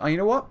subs. You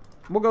know what?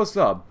 We'll go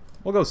sub.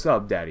 We'll go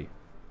sub, daddy.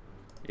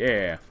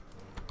 Yeah.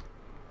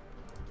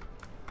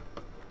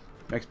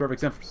 Makes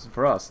perfect sense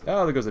for us.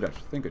 Oh, there goes the Dutch.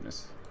 Thank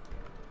goodness.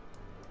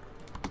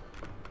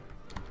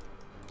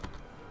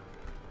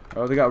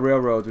 Oh, they got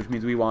railroads, which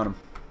means we want them.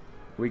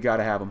 We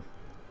gotta have them.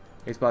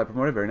 Ace pilot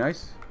promoted. Very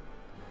nice.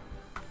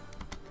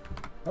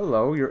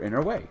 Hello, you're in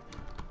our way.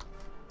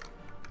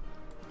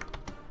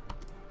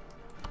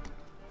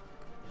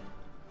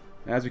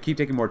 As we keep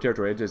taking more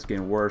territory, it's just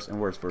getting worse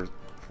and worse for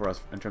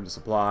us in terms of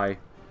supply.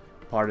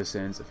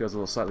 Partisans. It feels a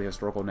little slightly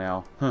historical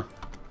now. Huh.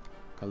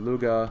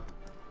 Kaluga.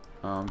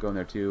 Going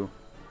there too.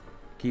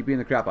 Keep beating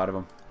the crap out of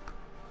them.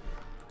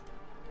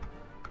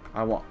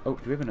 I want... Oh,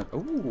 do we have enough?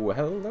 Oh,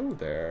 hello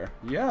there.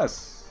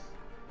 Yes.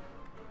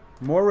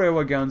 More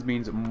railway guns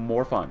means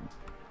more fun.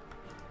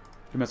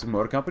 Domestic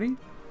Motor Company.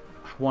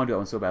 I want to do that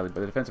one so badly, but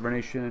the defense of our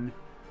nation.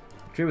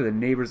 Trade with the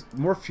neighbors.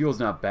 More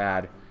fuel's not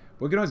bad.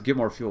 We can always get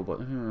more fuel,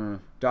 but...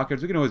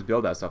 dockyards, we can always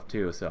build that stuff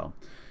too, so...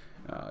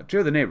 trade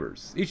with the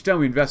neighbors. Each time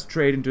we invest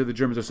trade into the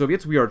Germans or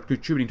Soviets, we are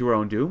contributing to our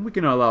own doom. We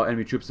cannot allow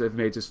enemy troops to have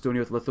made Estonia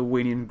with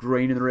Lithuanian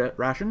grain in their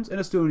rations and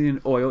Estonian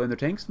oil in their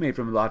tanks made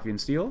from Latvian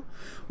steel.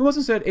 We must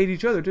instead aid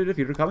each other to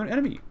defeat our common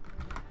enemy.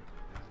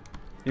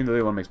 Even though the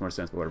other one makes more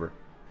sense, but whatever.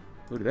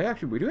 Oh, do they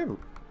actually... We do have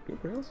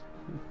rails?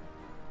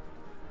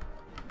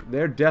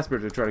 They're desperate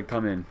to try to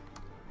come in.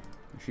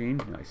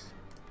 Machine? Nice.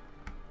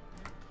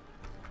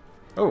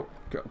 Oh,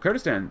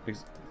 Kurdistan...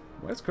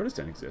 Why does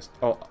Kurdistan exist?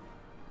 Oh.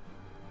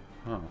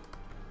 Oh.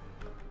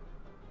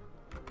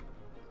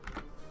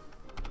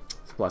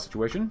 Supply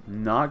situation,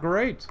 not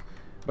great.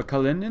 But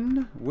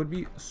Kalinin would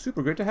be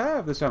super great to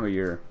have this time of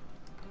year.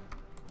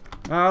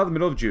 The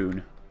middle of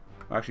June.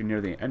 Actually,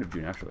 near the end of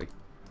June, actually.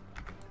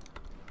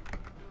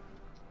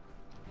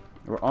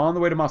 We're on the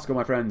way to Moscow,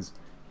 my friends.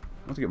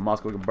 Once we get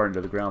Moscow, we can burn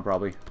to the ground,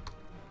 probably.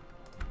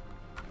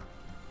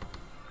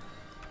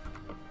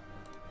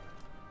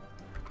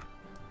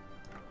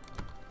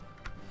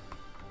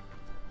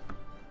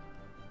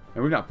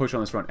 And we're not pushing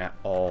on this front at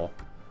all.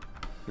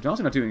 Which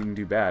honestly not doing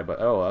too bad, but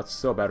oh, that's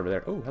so bad over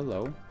there. Oh,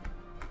 hello.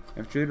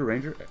 Infantry leader,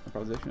 ranger,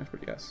 improvisation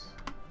expert, yes.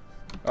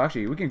 Oh,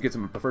 actually, we can get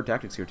some preferred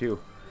tactics here too.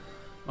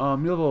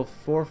 Level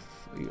 4,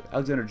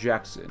 Alexander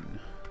Jackson.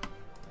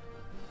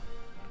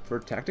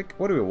 Preferred tactic?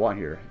 What do we want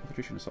here?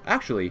 Infiltration assault.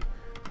 Actually,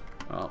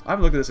 I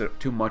haven't looked at this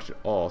too much at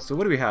all. So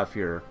what do we have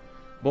here?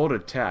 Bold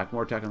attack,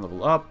 more attack and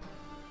level up.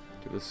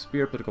 To the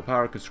spear, political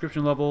power,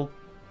 conscription level.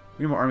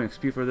 We need more army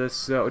XP for this,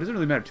 so it doesn't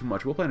really matter too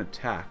much. We'll play an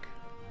attack.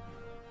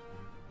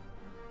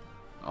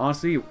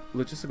 Honestly,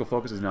 logistical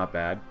focus is not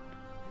bad.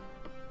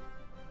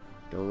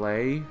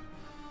 Delay.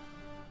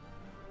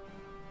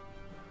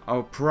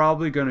 I'm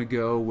probably gonna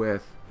go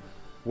with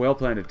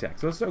well-planned attack.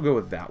 So let's still go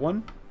with that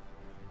one.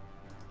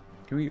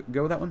 Can we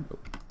go with that one?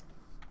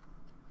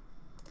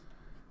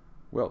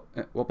 Oh.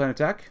 Well-planned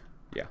attack?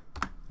 Yeah,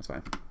 that's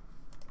fine.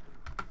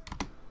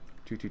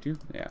 2-2-2.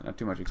 Yeah, not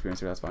too much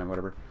experience here. That's fine.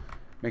 Whatever.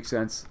 Makes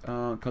sense.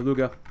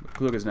 Kaluga.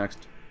 Kaluga's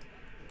next.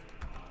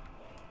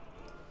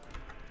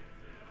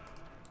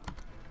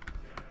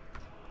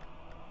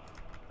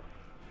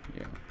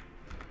 Yeah.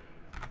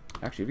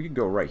 Actually, if you could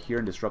go right here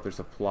and disrupt their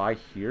supply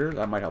here,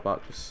 that might help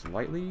out just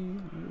slightly.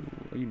 Ooh,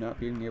 are you not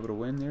being able to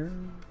win there?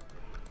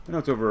 I know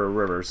it's over a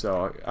river,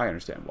 so I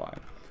understand why.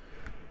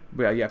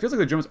 But yeah, it feels like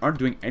the Germans aren't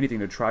doing anything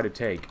to try to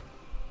take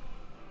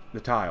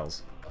the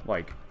tiles.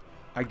 Like,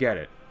 I get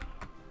it.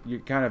 You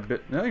kind of...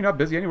 No, you're not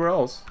busy anywhere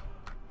else.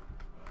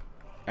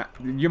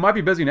 You might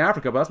be busy in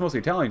Africa, but that's mostly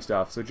Italian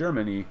stuff. So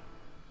Germany...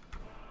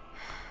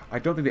 I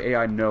don't think the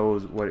AI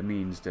knows what it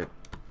means to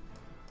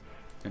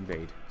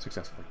invade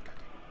successfully.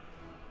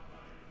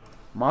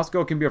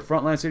 Moscow can be a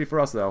frontline city for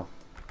us, though.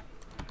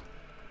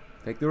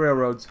 Take the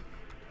railroads.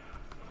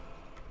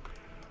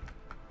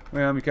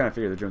 Well, we kind of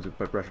figured the Germans would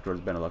put pressure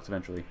towards Benelux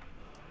eventually.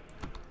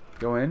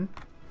 Go in.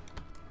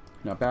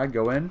 Not bad,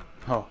 go in.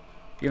 Oh,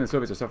 even the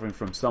Soviets are suffering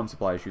from some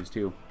supply issues,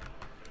 too.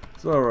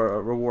 It's a little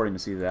rewarding to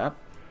see that.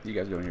 You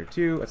guys go in here,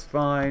 too. That's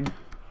fine.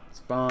 It's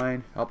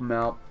fine. Help them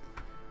out.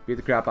 Beat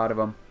the crap out of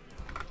them.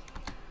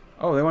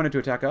 Oh, they wanted to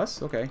attack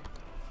us? Okay.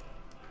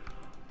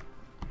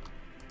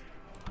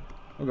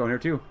 We'll go in here,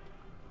 too.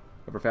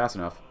 If we're fast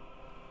enough.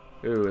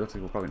 Ooh, it looks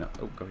like we'll probably not.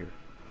 Oh, go here.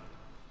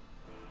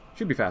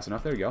 Should be fast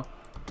enough. There you go.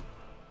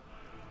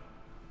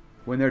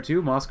 Win there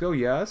too. Moscow.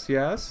 Yes,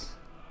 yes.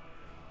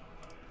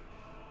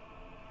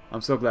 I'm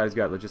so glad he's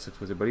got logistics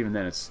with it, but even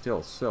then it's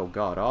still so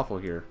god-awful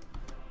here.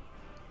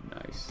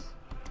 Nice.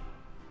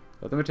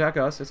 Let them attack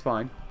us. It's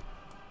fine.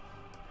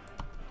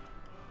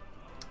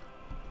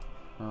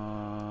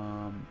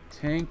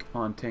 Tank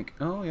on tank.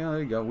 Oh, yeah, there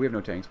you go. We have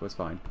no tanks, but it's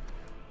fine.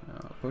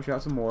 Push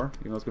out some more,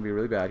 even though it's going to be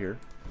really bad here.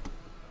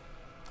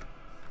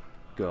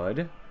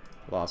 Good.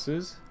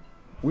 Losses.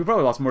 We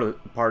probably lost more to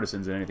the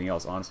partisans than anything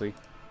else, honestly,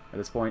 at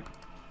this point.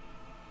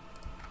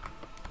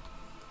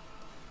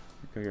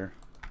 Go here.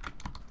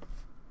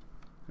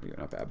 There you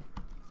go, not bad.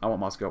 I want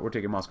Moscow. We're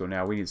taking Moscow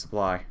now. We need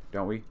supply,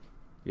 don't we?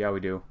 Yeah, we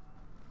do.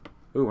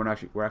 Ooh,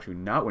 we're actually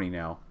not winning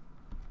now.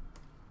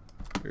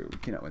 Ooh, we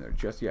cannot win there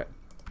just yet.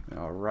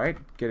 Alright,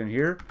 get in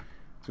here.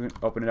 So we're going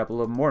to open it up a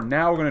little more.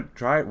 Now we're going to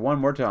try it one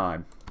more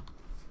time.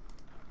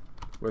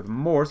 With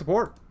more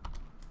support.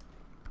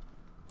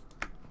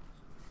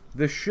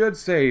 This should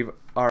save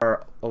a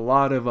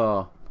lot of,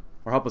 or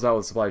help us out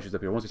with supply issues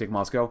up here once we take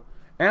Moscow.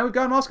 And we've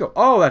got Moscow.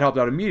 Oh, that helped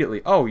out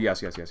immediately. Oh,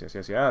 yes, yes, yes, yes,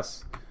 yes,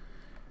 yes.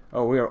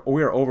 Oh,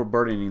 we are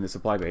overburdening the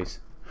supply base.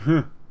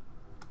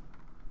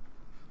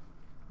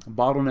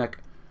 Bottleneck.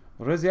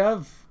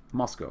 Reserve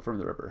Moscow from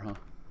the river, huh?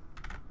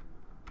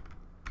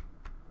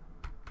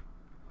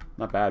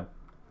 Not bad.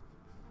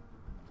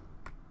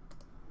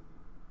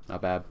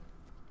 Not bad.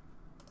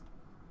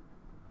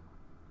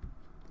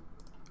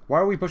 Why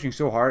are we pushing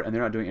so hard and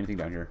they're not doing anything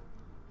down here?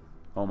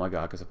 Oh my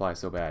god, because supply is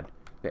so bad.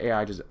 The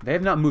AI just... They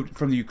have not moved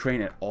from the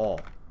Ukraine at all.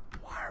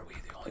 Why are we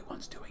the only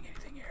ones doing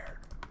anything here?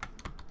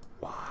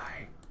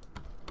 Why?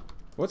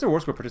 What's our war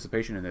score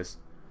participation in this?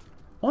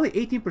 Only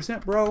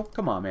 18%, bro?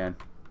 Come on, man.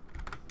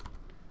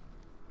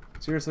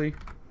 Seriously?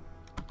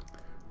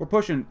 We're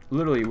pushing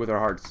literally with our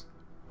hearts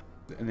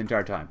the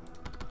entire time.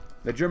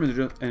 The Germans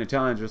and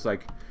Italians are just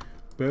like,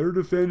 better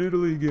defend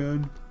Italy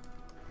again.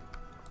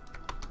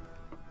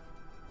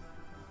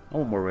 I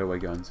want more railway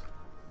guns.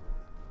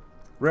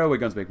 Railway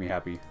guns make me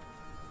happy.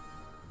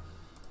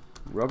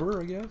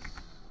 Rubber, I guess?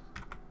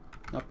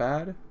 Not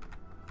bad.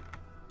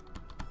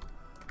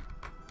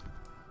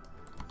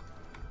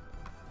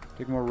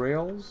 Take more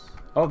rails.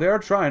 Oh, they are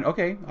trying.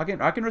 Okay,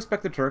 I can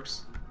respect the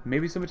Turks.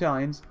 Maybe some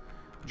Italians.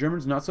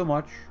 Germans, not so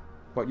much.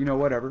 But, you know,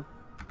 whatever.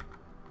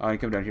 I need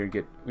to come down here and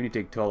get... We need to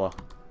take Tola.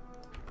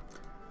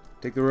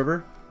 Take the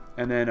river.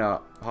 And then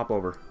hop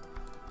over.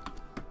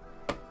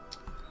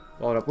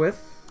 Follow it up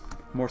with...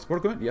 More support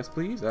equipment? Yes,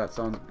 please. That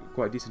sounds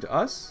quite decent to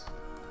us.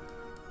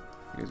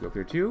 You guys go up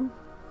here too.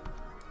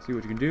 See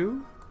what you can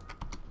do.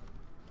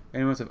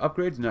 Anyone else have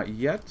upgrades? Not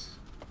yet.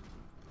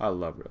 I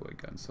love railway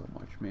guns so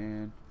much,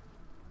 man.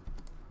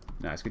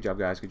 Nice. Good job,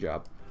 guys. Good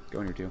job. Go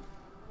in here too.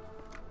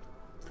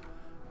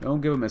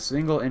 Don't give them a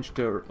single inch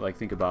to like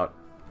think about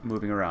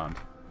moving around.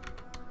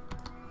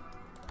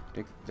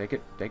 Take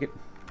it. Take it.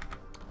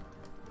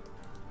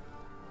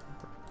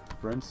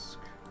 Brinsk.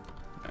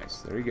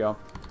 Nice. There you go.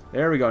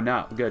 There we go.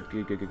 Now, good.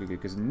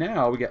 Because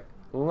now we get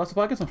less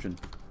supply consumption.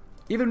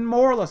 Even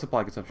more less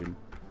supply consumption.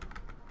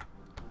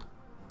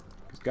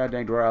 Because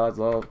goddamn Dora Allies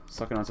love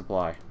sucking on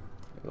supply.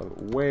 They love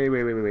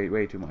it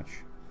way too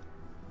much.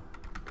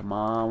 Come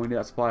on, we need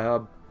that supply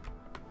hub.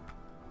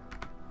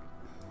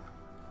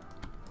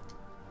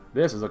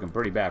 This is looking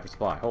pretty bad for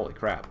supply. Holy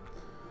crap.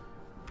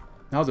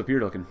 How's up here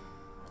looking?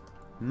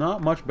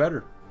 Not much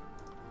better.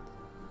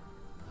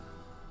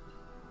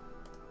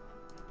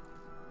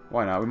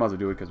 Why not? We might as well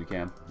do it because we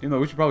can. Even though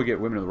we should probably get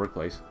women in the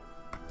workplace.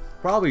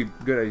 Probably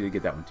good idea to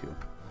get that one too.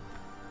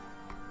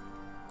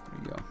 There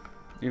you go.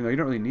 Even though you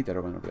don't really need that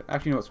over there.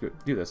 Actually, you know what's good?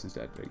 Do this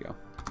instead. There you go.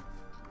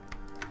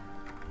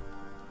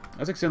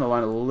 Let's extend the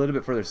line a little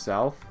bit further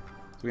south,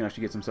 so we can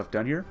actually get some stuff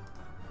done here.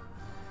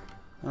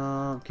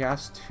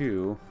 Cast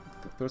 2.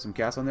 Throw some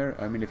cast on there.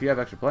 I mean, if you have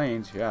extra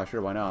planes, yeah,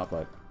 sure, why not?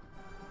 But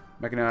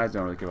mechanized,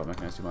 don't really care about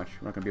mechanized too much.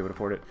 We're not going to be able to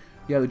afford it.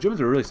 Yeah, the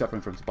Germans are really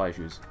suffering from supply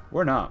issues.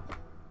 We're not.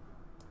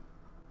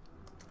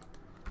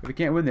 If we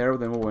can't win there,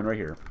 then we'll win right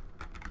here.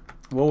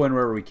 We'll win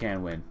wherever we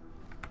can win.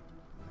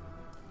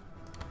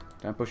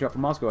 Time to push out for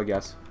Moscow, I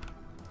guess.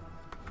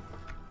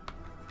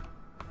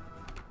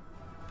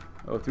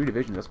 Oh, 3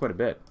 divisions. That's quite a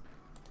bit.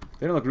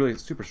 They don't look really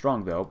super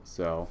strong, though,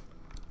 so...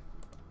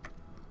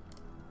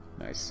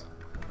 Nice.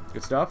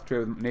 Good stuff. Trade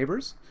with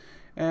neighbors.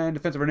 And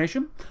defense of our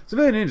nation.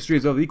 Civilian industry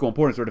is of equal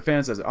importance to our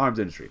defense as an arms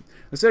industry.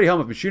 The steady hum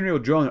of machinery will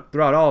drone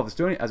throughout all of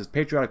Estonia as its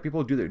patriotic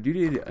people do their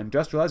duty to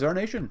industrialize our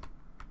nation.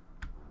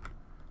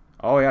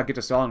 Oh yeah, get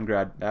to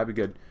Stalingrad. That'd be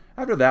good.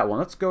 After that one,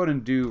 let's go ahead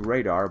and do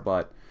radar,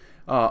 but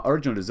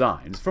original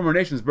designs. From our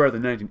nation's birth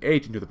in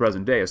 1918 to the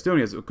present day, Estonia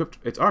has equipped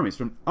its armies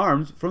from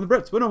arms from the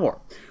Brits, but no more.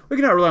 We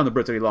cannot rely on the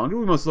Brits any longer.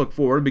 We must look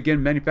forward and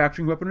begin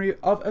manufacturing weaponry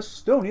of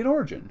Estonian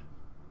origin.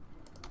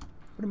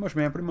 Pretty much,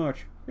 man, pretty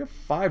much. We have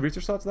 5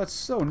 research slots? That's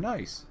so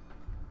nice.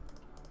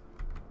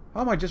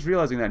 How am I just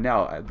realizing that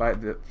now, by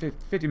the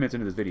 50 minutes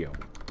into this video?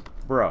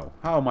 Bro,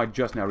 how am I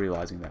just now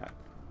realizing that?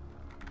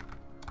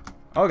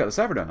 Oh, I got the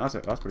cipher done. That's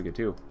pretty good,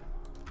 too.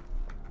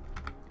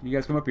 You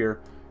guys come up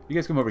here. You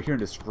guys come over here and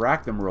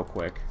distract them real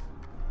quick.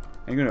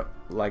 And you're gonna,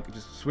 like,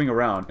 just swing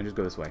around and just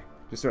go this way.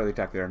 Just start the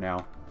attack there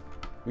now.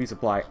 We need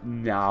supply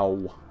now.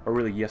 Or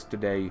really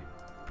yesterday.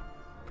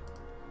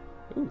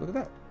 Ooh, look at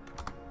that.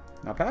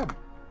 Not bad.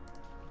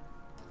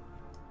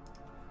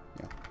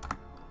 Yeah.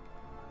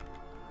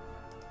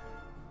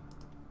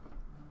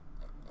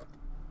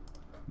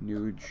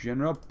 New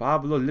General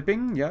Pavlo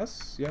Lipping.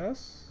 Yes,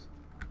 yes.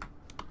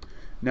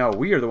 Now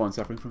we are the ones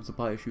suffering from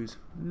supply issues.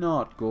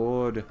 Not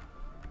good.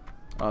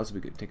 Oh, this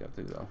would be good to take out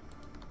too, though.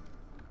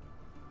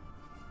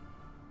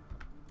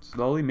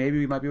 Slowly, maybe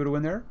we might be able to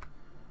win there.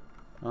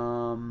 2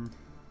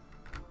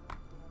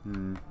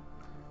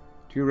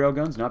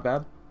 railguns, not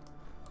bad.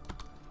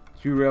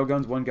 2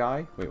 railguns, 1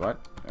 guy. Wait,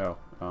 what?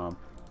 Oh,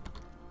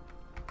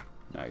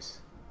 nice.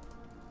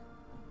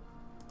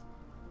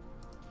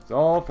 It's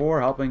all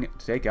for helping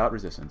to take out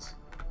resistance.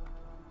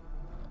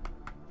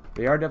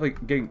 They are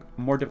definitely getting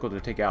more difficult to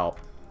take out.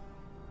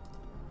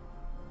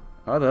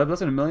 Oh, they have less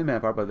than 1 million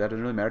manpower, but that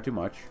doesn't really matter too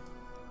much.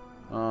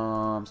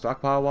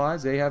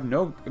 Stockpile-wise, they have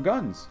no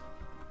guns.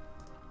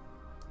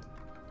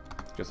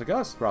 Just like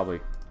us, probably.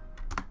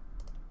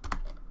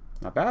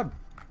 Not bad.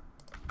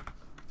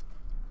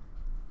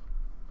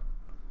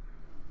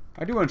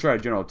 I do want to try a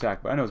general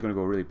attack, but I know it's going to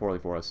go really poorly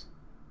for us.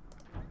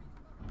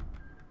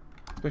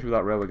 Especially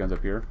without railway guns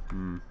up here.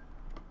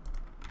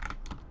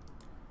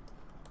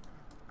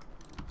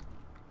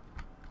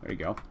 There you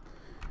go.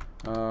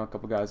 A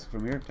couple guys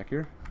from here. Attack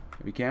here.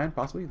 If you can,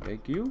 possibly.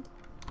 Thank you.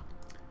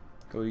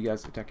 Go, you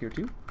guys attack here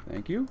too.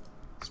 Thank you.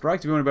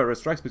 Strikes. If you want about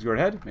strikes, please go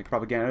ahead. Make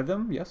propaganda of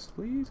them. Yes,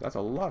 please. That's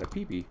a lot of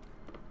PP.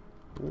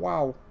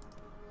 Wow.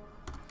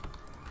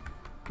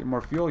 Get more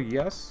fuel.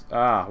 Yes.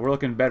 Ah, we're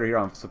looking better here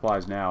on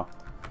supplies now.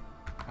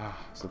 Ah,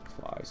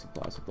 supplies.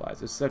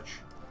 It's such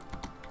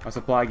a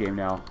supply game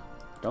now.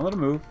 Don't let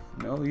them move.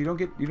 No, you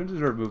don't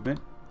deserve movement.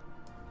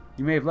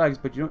 You may have legs,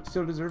 but you don't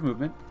still deserve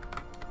movement.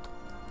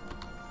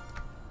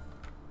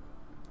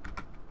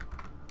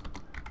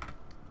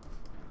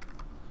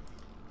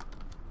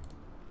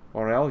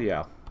 Orel,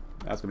 yeah.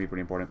 That's going to be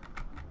pretty important.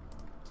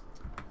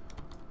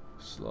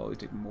 Slowly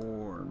take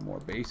more and more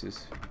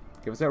bases.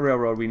 Give us that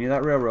railroad. We need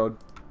that railroad.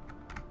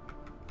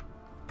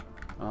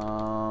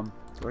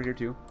 It's right here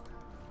too.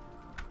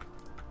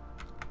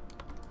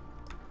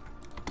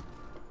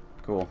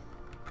 Cool.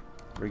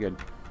 Very good.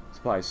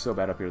 Supply is so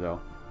bad up here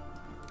though.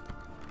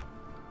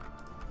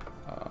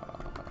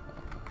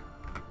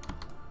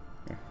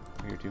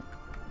 Here too.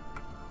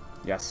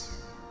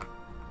 Yes.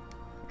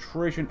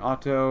 Filtration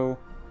auto.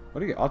 What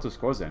do you get? Auto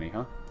scores any,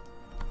 huh?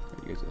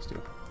 What do you guys just do?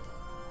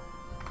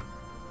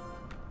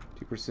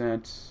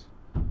 2%.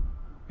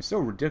 It's so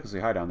ridiculously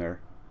high down there.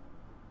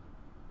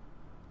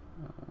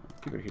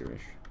 Keep it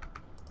here-ish.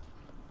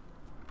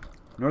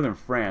 Northern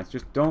France.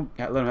 Just don't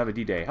let them have a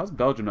D-Day. How's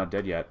Belgium not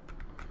dead yet?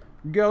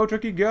 Go,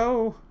 Turkey,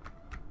 go!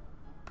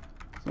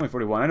 It's only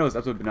 41. I know this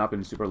episode has not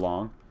been super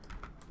long.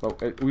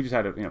 But we just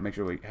had to, make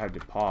sure we had to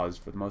pause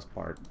for the most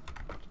part.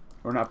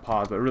 Or not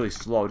pause, but really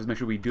slow. Just make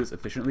sure we do this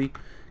efficiently.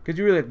 Because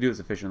you really have to do this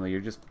efficiently.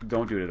 You just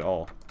don't do it at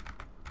all.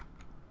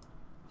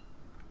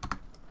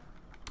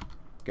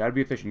 Gotta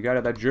be efficient. You gotta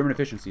have that German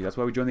efficiency. That's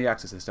why we joined the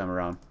Axis this time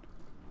around.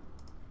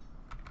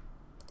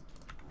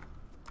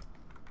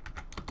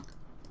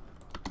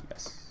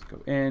 Yes.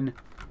 Go in.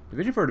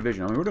 Division for a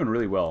division. I mean, we're doing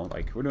really well.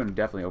 Like, we're doing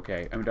definitely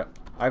okay. I mean,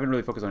 I haven't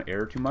really focused on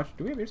air too much.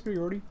 Do we have air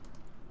superiority?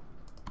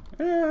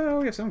 Yeah,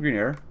 we have some green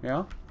air.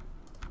 Yeah.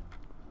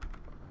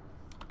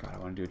 God, I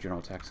want to do a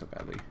general attack so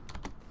badly.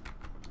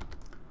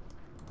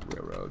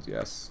 Railroads,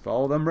 yes.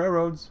 Follow them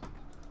railroads.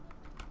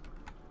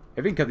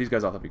 If we can cut these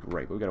guys off, that'd be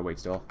great. But we gotta wait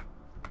still.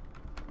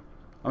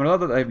 I mean, I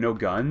love that I have no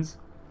guns,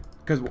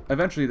 because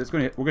eventually we're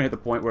gonna hit the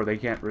point where they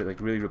can't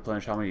really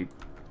replenish how many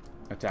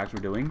attacks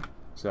we're doing.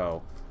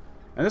 So,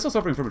 and they're still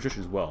suffering from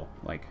attrition as well.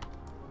 Like,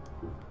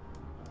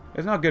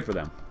 it's not good for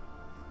them.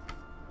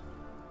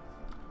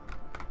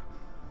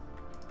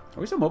 Are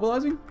we still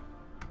mobilizing?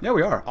 Yeah,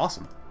 we are.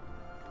 Awesome.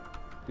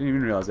 Didn't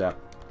even realize that.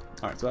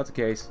 All right, so that's the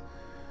case.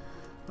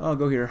 Oh,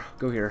 go here.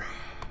 Go here.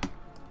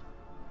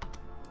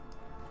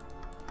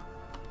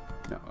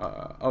 No.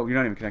 Oh, you're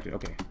not even connected.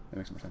 Okay, that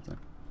makes more sense then.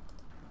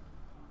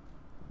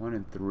 1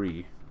 and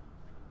 3.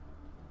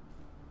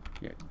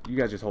 Yeah, you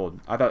guys just hold.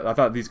 I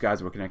thought these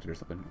guys were connected or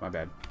something. My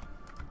bad.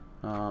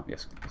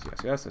 Yes.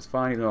 That's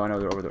fine. Even though I know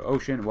they're over the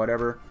ocean,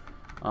 whatever.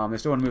 They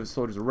still want to move the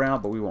soldiers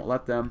around, but we won't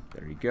let them.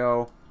 There you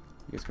go.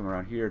 You guys come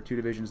around here. 2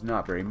 divisions,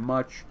 not very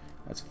much.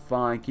 That's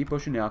fine. Keep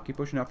pushing now. Keep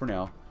pushing out for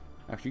now.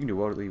 Actually, you can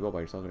do well by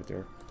yourselves right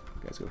there.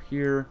 You guys go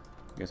here.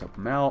 You guys help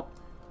them out.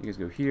 You guys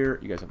go here.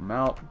 You guys help them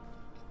out.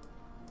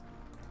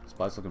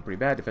 Supply's looking pretty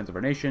bad. Defense of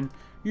our nation.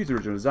 Use the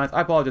original designs.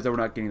 I apologize that we're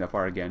not getting that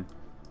far again.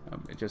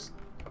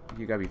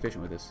 You gotta be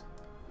efficient with this.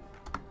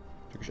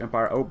 Turkish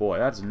Empire. Oh boy,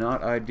 that's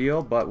not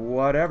ideal, but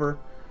whatever.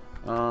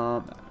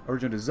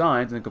 Original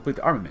designs and then complete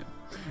the armament.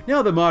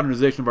 Now the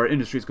modernization of our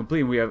industry is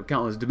complete and we have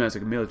countless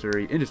domestic and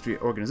military industry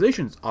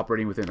organizations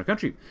operating within our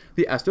country.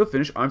 The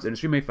Esto-Finnish arms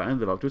industry may finally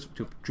live up to its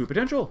true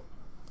potential.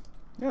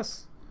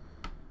 Yes.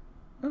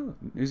 Oh,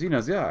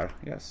 USSR.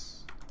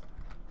 Yes.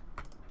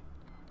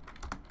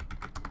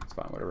 It's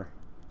fine, whatever.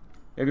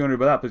 If you want to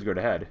do about that, please go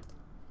ahead.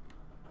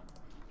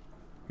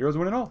 Heroes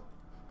win it all.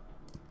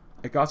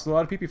 It costs a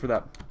lot of PP for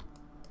that.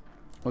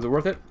 Was it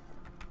worth it?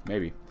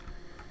 Maybe.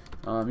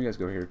 You guys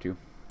go here too.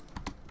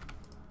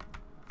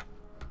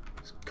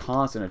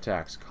 Constant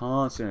attacks,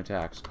 constant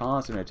attacks,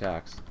 constant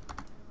attacks.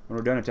 When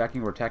we're done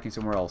attacking, we're attacking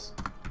somewhere else.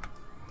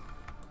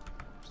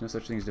 There's no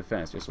such thing as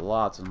defense. Just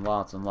lots and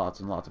lots and lots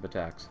and lots of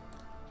attacks.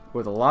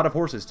 With a lot of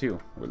horses too.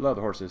 We love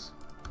the horses.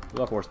 We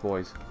love horse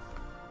boys.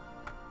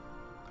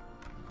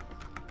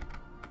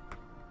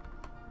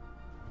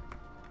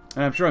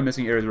 And I'm sure I'm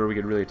missing areas where we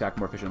could really attack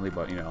more efficiently,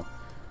 but you know,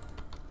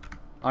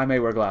 I may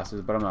wear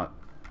glasses, but I'm not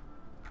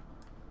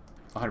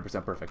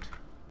 100% perfect.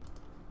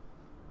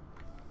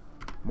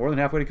 More than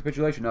halfway to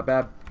capitulation, not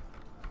bad.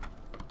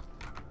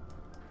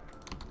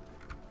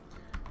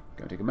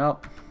 Gonna take him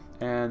out.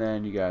 And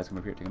then you guys come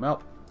over here, take him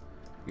out.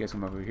 You guys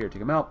come over here,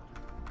 take him out.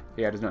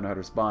 Yeah, does not know how to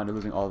respond to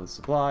losing all of the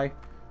supply.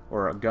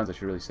 Or guns, I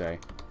should really say.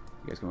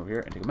 You guys come over here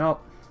and take him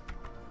out.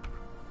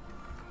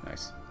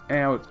 Nice.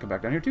 And we'll come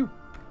back down here too.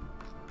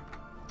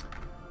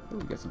 Oh,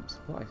 we got some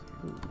supplies.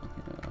 Ooh,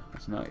 yeah,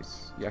 that's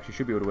nice. You actually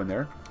should be able to win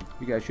there.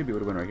 You guys should be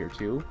able to win right here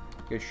too.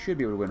 You guys should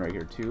be able to win right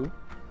here too.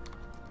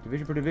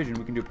 Division for division,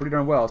 we can do pretty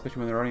darn well, especially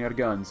when they're running out of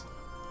guns.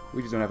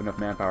 We just don't have enough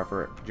manpower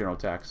for general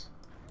attacks.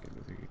 You guys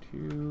go through here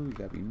too.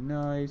 That'd be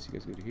nice. You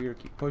guys go to here.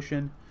 Keep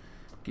pushing.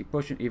 Keep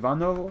pushing.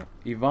 Ivanovo?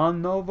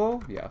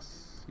 Ivanovo?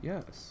 Yes.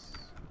 Yes.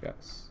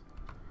 Yes.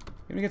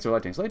 Even against our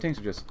light tanks. Light tanks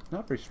are just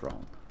not very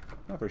strong.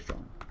 Not very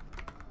strong.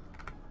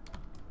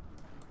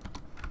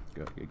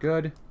 Good. Good.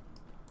 Good.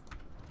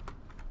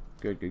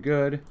 Good. Good.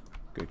 Good.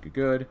 Good. Good.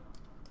 Good.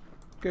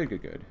 Good.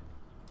 Good. Good.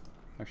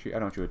 Actually, I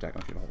don't want you to attack. I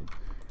want you to hold.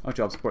 I want you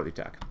to help support the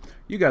attack.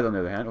 You guys, on the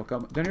other hand, will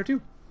come down here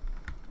too.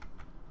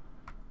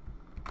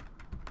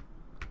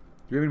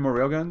 Do we have any more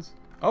railguns?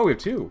 Oh, we have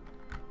 2.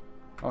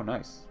 Oh,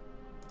 nice.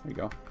 There you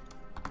go.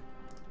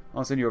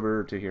 I'll send you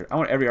over to here. I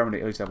want every army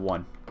to at least have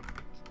 1.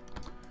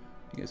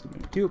 You guys come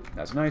down here too.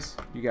 That's nice.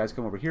 You guys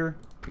come over here.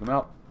 Take them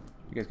out.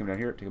 You guys come down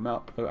here. Take them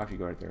out. Oh, actually,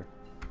 go right there.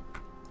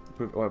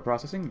 Improve oil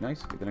processing.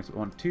 Nice. Get the next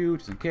one too,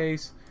 just in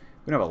case.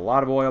 We don't have a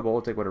lot of oil, but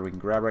we'll take whatever we can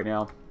grab right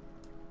now.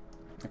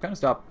 I kind of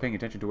stopped paying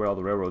attention to where all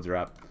the railroads are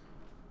at.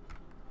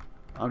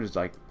 I'm just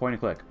like, point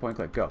and click, go, point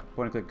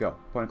and click, go,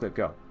 point and click,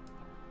 go.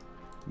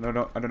 I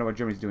don't know what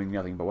Germany's doing,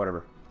 nothing, but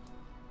whatever.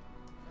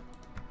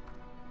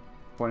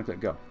 Point and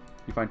click, go.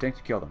 You find tanks,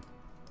 you kill them.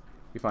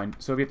 You find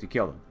Soviets, you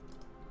kill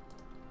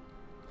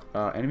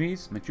them.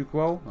 Enemies,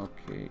 Manchukuo,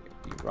 okay,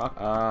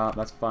 Iraq,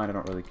 that's fine, I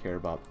don't really care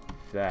about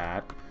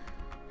that.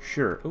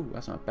 Sure, ooh,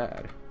 that's not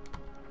bad.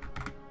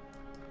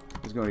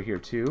 Let's go to here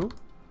too.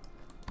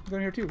 Go to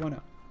here too, why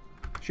not?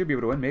 Should be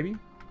able to win, maybe.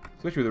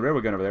 Especially with the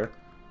railroad gun over there.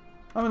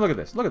 I mean, look at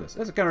this. Look at this.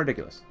 That's kind of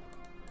ridiculous.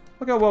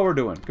 Look how well we're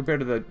doing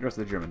compared to the rest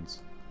of the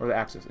Germans. Or the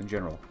Axis in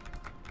general.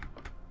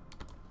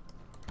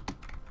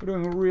 We're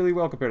doing really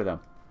well compared to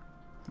them.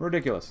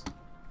 Ridiculous.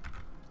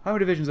 How many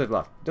divisions have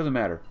left? Doesn't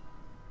matter.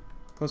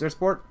 Close air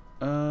support.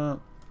 I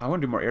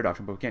want to do more air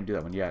doctrine, but we can't do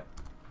that one yet.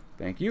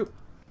 Thank you.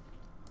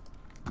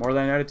 More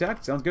land night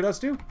attack. Sounds good to us,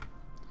 too.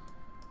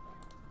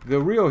 The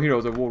real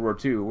heroes of World War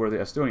II were the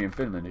Estonian and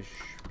Finlandish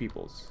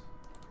peoples.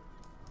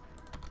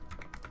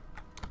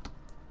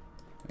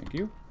 Thank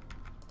you.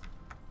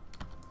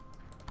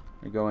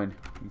 You go in.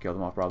 You can kill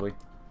them off, probably.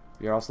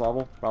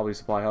 Yaroslavl, probably a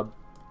supply hub.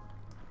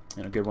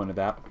 And a good one at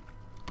that.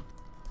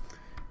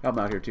 Help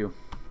them out here, too.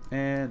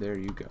 And there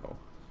you go.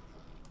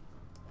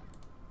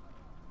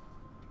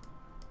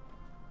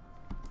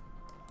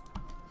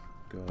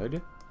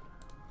 Good.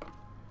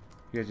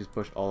 You guys just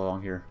push all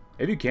along here.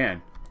 If you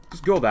can,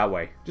 just go that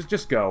way.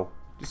 Just go.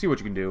 Just see what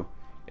you can do.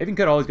 If you can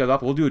cut all these guys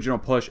off, we'll do a general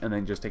push and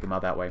then just take them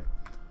out that way.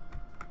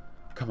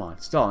 Come on,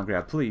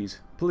 Stalingrad, please.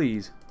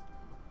 Please.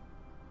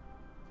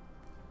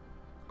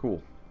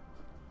 Cool.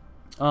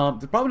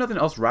 There's probably nothing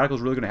else radical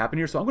is really going to happen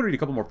here, so I'm going to read a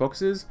couple more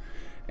focuses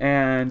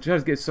and try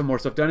to get some more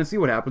stuff done and see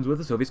what happens with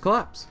the Soviets'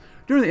 collapse.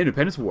 During the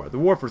Independence War, the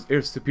war for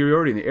air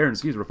superiority in the air and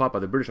seas were fought by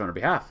the British on our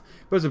behalf.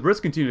 But as the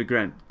Brits continued to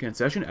grant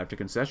concession after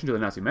concession to the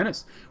Nazi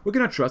menace, we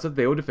cannot trust that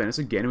they will defend us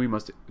again, and we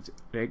must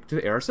take to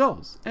the air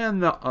ourselves.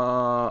 And the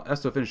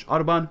Esto-Finnish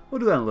Autobahn will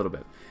do that in a little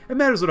bit. It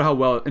matters little how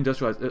well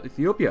industrialized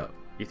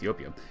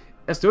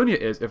Estonia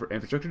is if our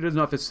infrastructure does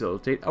not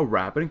facilitate a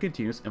rapid and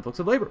continuous influx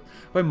of labor.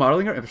 By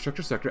modeling our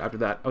infrastructure sector after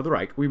that of the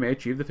Reich, we may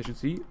achieve the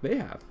efficiency they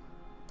have.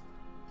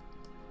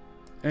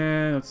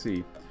 And let's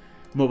see.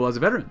 Mobilize the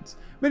veterans.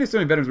 Many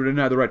Estonian veterans were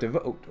denied the right to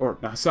vote or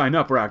sign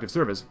up for active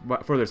service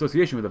for their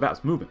association with the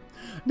vast movement.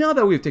 Now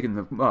that we have taken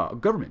the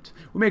government,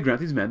 we may grant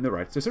these men the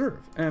right to serve.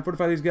 And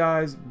fortify these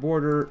guys,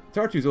 border,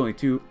 Tartu is only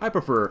 2. I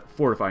prefer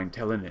fortifying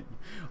Tallinn.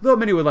 Though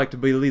many would like to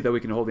believe that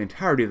we can hold the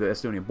entirety of the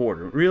Estonian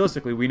border,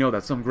 realistically we know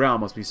that some ground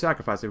must be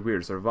sacrificed if we are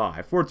to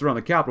survive. Forts around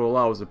the capital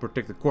allow us to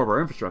protect the core of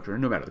our infrastructure,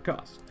 no matter the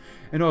cost.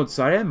 And old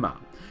Saaremaa.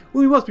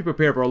 We must be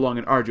prepared for a long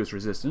and arduous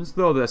resistance,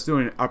 though the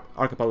Estonian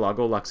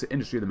archipelago lacks the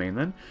industry of the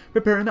mainland.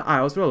 Preparing the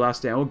Isles for the last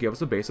stand will give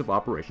us a base of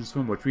operations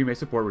from which we may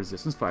support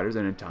resistance fighters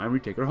and in time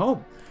retake our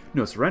home.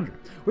 No surrender.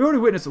 We already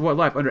witnessed what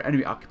life under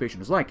enemy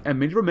occupation is like, and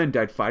many of our men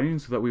died fighting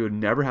so that we would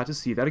never have to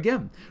see that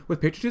again.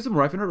 With patriotism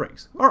rife in our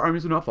ranks, our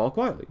armies will not fall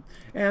quietly.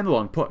 And the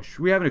long push.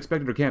 We haven't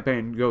expected our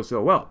campaign to go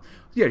so well.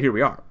 Yet here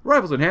we are,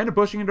 rifles in hand and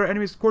pushing into our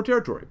enemy's core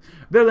territory.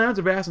 Their lands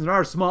are vast and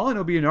ours small, and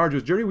it'll be an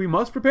arduous journey we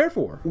must prepare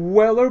for.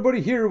 Well, everybody,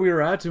 here we are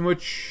at, in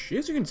which,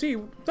 as you can see,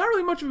 it's not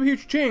really much of a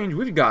huge change.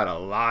 We've got a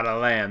lot of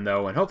land,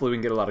 though, and hopefully we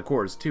can get a lot of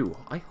cores, too.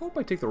 I hope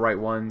I take the right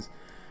ones.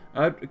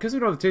 Because we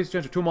don't have the taste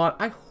potential tool mod,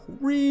 I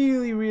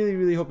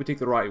really hope we take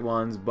the right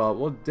ones, but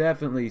we'll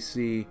definitely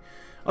see.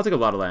 I'll take a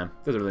lot of land.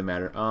 Doesn't really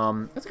matter.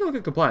 Let's take a look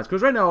at compliance,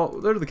 because right now,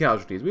 there are the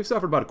casualties. We've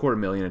suffered about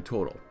 250,000 in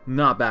total.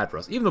 Not bad for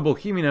us. Even the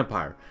Bohemian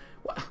Empire.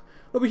 What?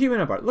 The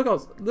Bohemian Empire. Look how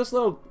this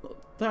little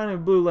tiny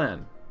blue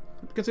land.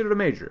 Considered a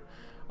major.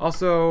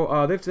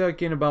 Also, they've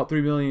taken about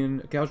 3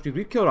 million casualties.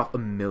 We've killed off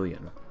 1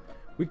 million.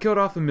 We killed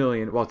off 1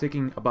 million while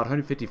taking about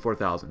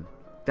 154,000.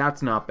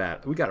 That's not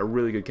bad. We got a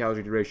really good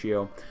casualty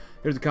ratio.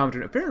 Here's a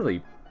commentary.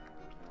 Apparently,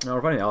 no,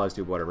 we're finding allies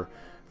too, but whatever.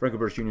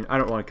 Franco-British Union. I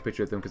don't want to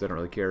capitulate them because I don't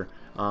really care.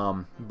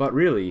 But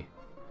really,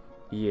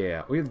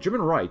 yeah. We have the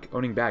German Reich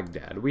owning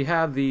Baghdad. We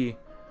have the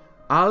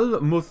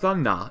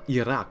Al-Muthanna,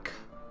 Iraq,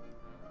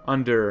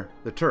 under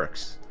the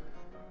Turks.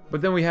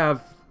 But then we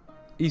have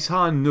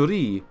Ishan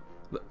Nuri,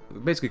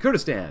 basically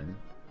Kurdistan.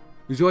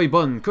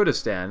 Zoybun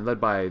Kurdistan, led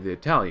by the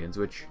Italians,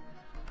 which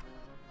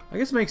I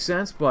guess makes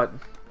sense, but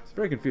it's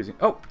very confusing.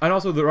 Oh, and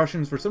also the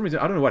Russians, for some reason,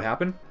 I don't know what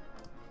happened,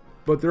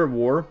 but they're at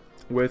war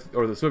with,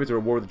 or the Soviets are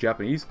at war with the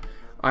Japanese.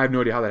 I have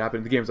no idea how that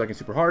happened. The game's like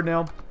super hard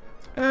now,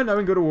 and now we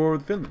can go to war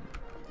with Finland.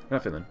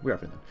 Not Finland, we are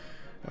Finland.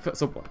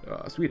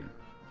 Sweden.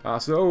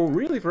 So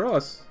really for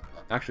us,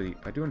 actually,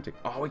 I do want to take,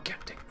 oh, we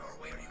can't take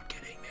Norway, are you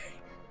kidding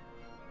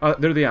me?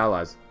 They're the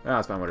allies.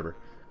 That's fine, whatever.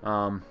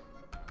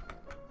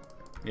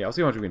 Yeah, I'll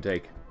see how much we can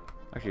take.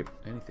 Actually,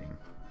 anything.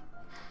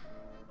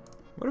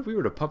 What if we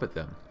were to puppet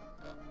them?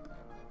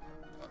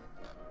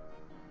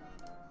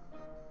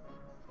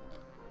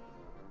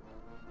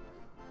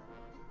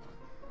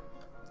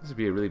 This would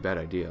be a really bad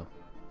idea.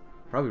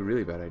 Probably a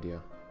really bad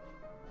idea.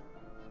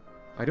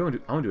 I want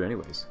to do it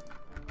anyways.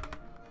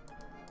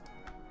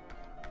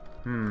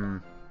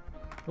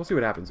 We'll see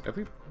what happens. If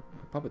we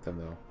puppet them,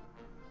 though.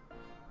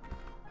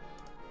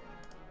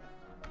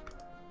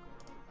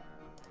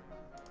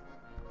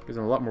 Gives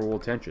them a lot more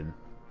world tension.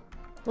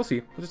 We'll see.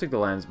 We'll just take the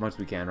land as much as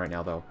we can right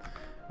now, though.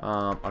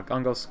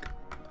 Arkhangelsk.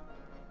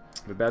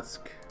 Vibetsk.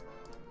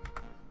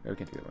 Yeah, we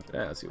can't do that much.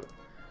 Yeah, let's see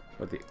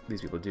what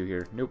these people do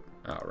here. Nope.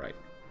 Alright.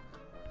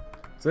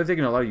 So they've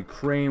taken a lot of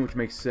Ukraine, which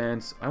makes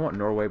sense. I want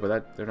Norway,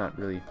 but they're not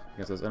really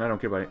against us. And I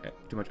don't care about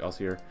too much else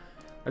here.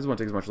 I just want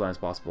to take as much land as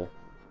possible.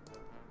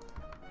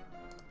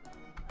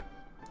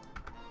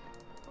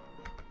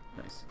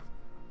 Nice.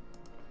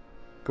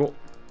 Cool.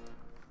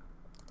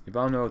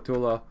 Ivano,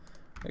 Tula.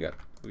 I got,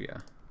 oh yeah.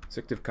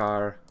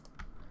 Syktyvkar.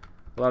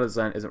 A lot of this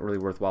land isn't really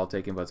worthwhile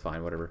taking, but it's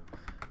fine, whatever.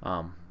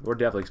 We're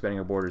definitely expanding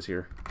our borders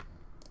here.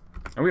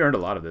 And we earned a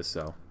lot of this,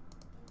 so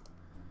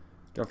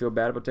don't feel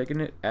bad about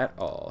taking it at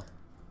all.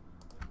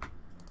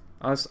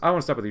 I want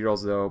to stop with the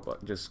Urals, though,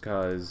 but just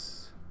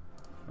because,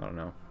 I don't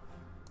know.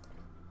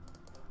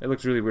 It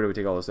looks really weird if we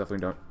take all this stuff and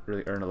we don't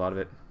really earn a lot of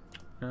it.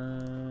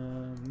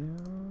 No,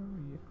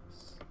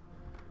 yes.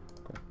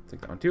 Cool.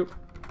 Take that one, too.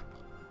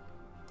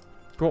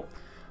 Cool.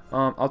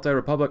 Altai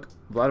Republic,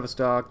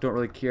 Vladivostok, don't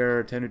really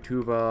care.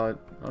 Tenutuva,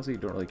 honestly,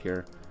 don't really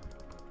care.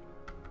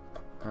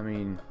 I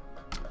mean,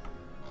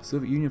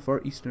 Soviet Union,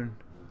 Far Eastern.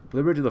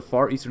 Liberate to the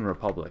Far Eastern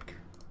Republic.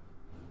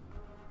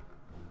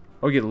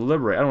 Okay,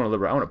 liberate. I don't want to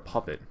liberate. I want a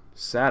puppet.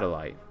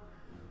 Satellite.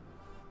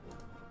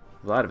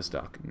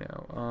 Vladivostok.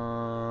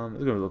 No. This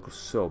is going to look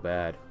so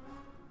bad.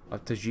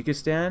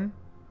 Tajikistan?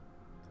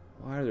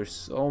 Why are there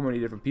so many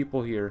different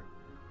people here?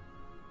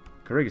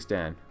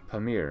 Kyrgyzstan.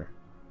 Pamir.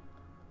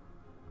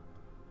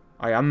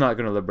 I'm not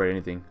going to liberate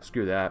anything.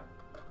 Screw that.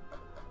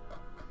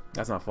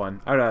 That's not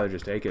fun. I'd rather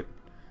just take it.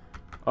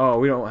 Oh,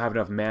 we don't have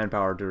enough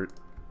manpower to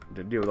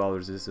deal with all the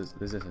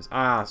resistance.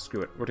 Ah,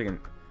 screw it. We're taking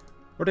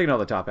all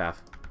the top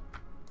half.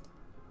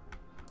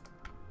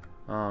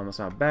 That's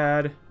not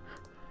bad.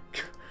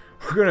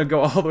 We're gonna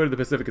go all the way to the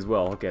Pacific as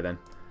well. Okay then.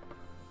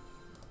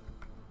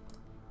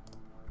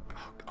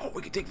 Oh,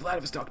 we can take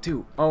Vladivostok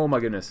too. Oh my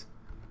goodness.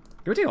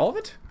 Can we take all of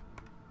it?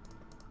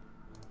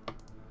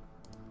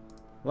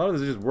 A lot of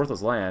this is just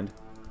worthless land.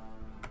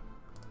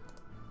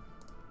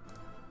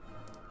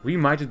 We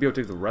might just be able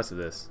to take the rest of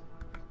this.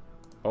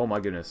 Oh my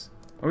goodness.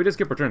 And we just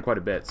get returned quite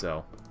a bit,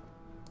 so.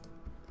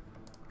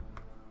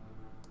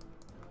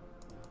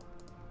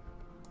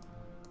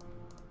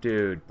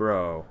 Dude,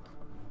 bro.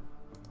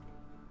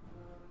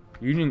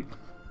 Union.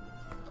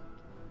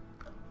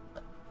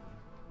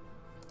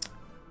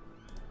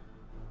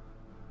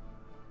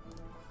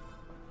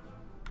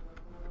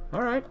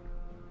 Alright.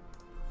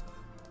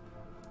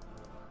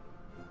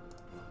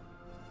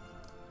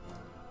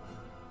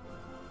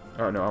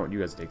 Oh no, I want you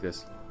guys to take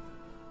this.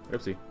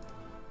 Oopsie.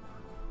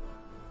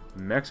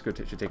 Mexico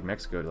should take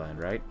Mexico land,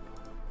 right?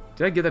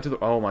 Did I give that to the...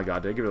 Oh my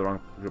god, did I give it the wrong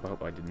group? I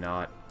hope I did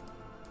not.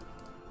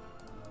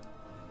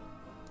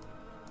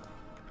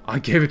 I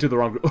gave it to the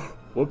wrong group.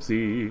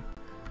 Whoopsie.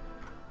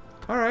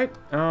 Alright,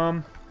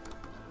 well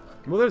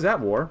there's that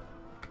war.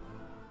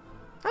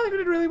 I think we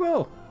did really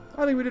well.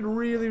 I think we did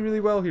really, really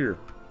well here.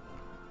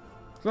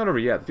 It's not over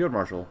yet. Field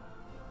Marshal.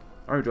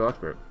 Army Drill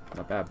Expert.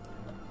 Not bad.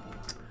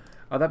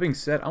 That being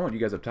said, I want you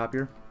guys up top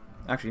here.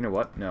 Actually, you know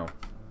what? No.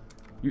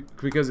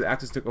 Because the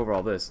Axis took over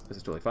all this, this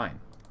is totally fine.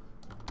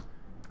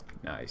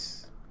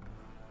 Nice.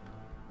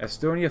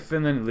 Estonia,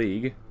 Finland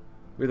League.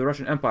 We have the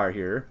Russian Empire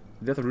here.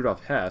 Death of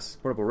Rudolf Hess.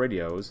 Portable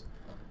radios.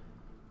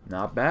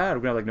 Not bad.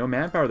 We're gonna have like no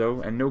manpower though,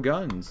 and no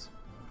guns.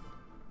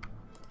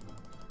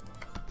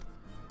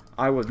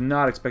 I was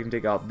not expecting to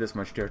take out this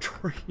much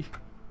territory.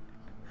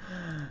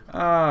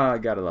 Ah,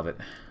 gotta love it.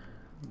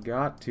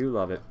 Got to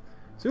love it.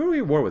 So who are we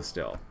at war with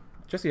still?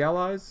 Just the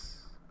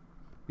Allies?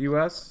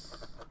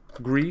 US?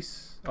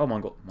 Greece? Oh,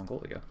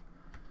 Mongolia.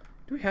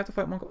 Do we have to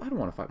fight Mongolia? I don't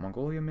want to fight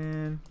Mongolia,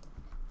 man.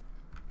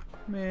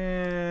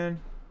 Man.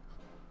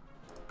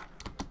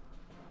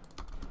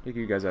 Take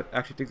you guys out.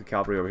 Actually, take the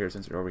cavalry over here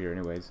since they're over here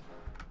anyways.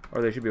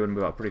 Or they should be able to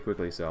move out pretty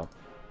quickly, so.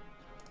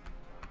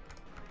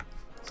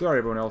 Sorry,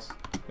 everyone else.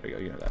 There you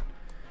go, you know that.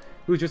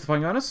 Who's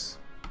justifying on us?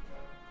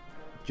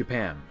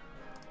 Japan.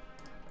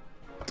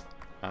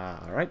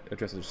 Alright,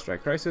 addresses the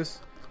strike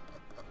crisis.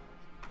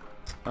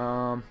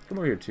 Come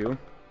over here too.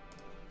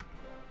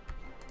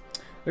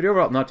 But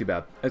overall, not too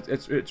bad.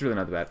 It's really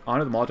not that bad.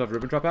 Honor the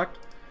Molotov-Ribbentrop Pact.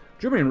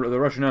 Germany and the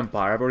Russian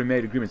Empire have already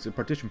made agreements to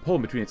partition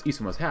Poland between its east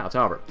and west halves.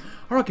 However,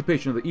 our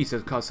occupation of the east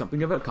has caused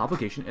something of a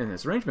complication in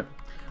this arrangement.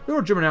 Though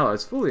our German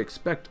allies fully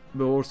expect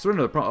the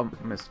surrender of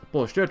the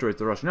Polish territories to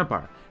the Russian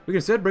Empire, we can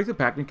instead break the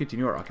pact and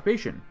continue our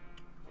occupation.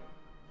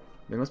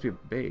 They must be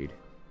obeyed.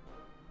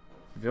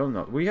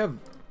 Vilna. We have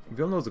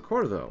Vilna's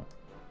Accord, though.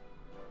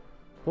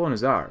 Poland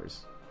is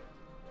ours.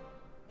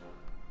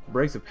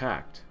 Breaks a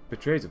pact.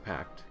 Betrays a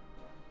pact.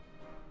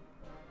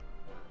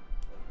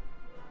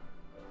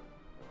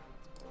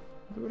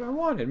 That's what I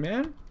wanted,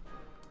 man.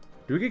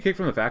 Do we get kicked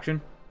from the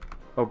faction?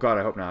 Oh god,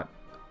 I hope not.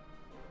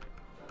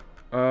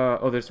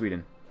 Oh, there's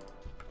Sweden.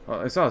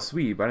 Well, I saw a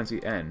Swede, but I didn't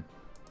see N.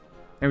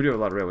 And we do have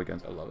a lot of railway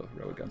guns. I love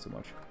railway guns so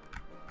much.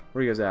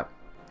 Where are you guys at?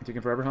 You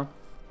taking forever, huh?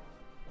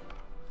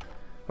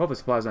 Hope the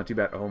supply's not too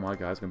bad. Oh my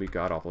god, it's gonna be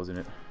god awful, isn't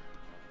it?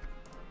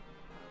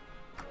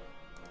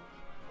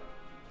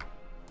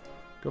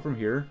 Go from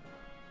here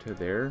to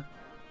there.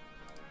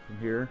 From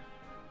here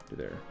to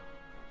there.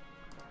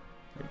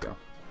 There you go.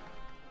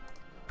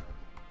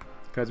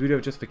 Because we do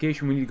have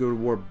justification, we need to go to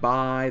war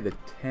by the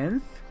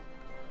 10th.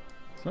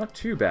 It's not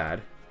too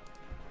bad.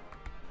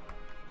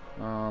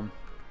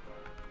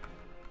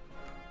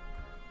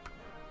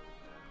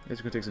 It's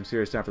going to take some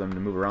serious time for them to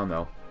move around,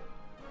 though.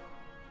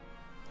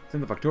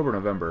 10th of October,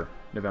 November.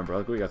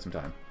 Like, we got some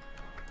time.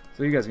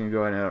 So you guys can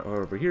go ahead and head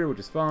over here, which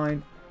is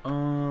fine.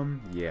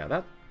 Yeah,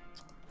 that...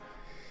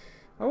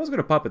 I was going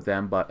to puppet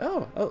them, but...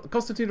 Oh,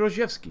 Konstantin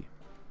Rozhevsky.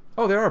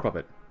 Oh, they are a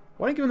puppet.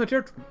 Why didn't you give them the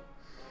territory?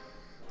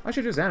 I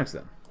should just annex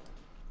them.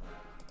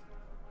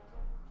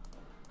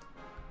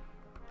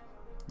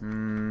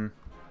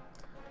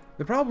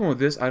 The problem with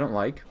this, I don't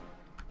like,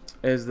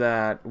 is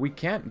that we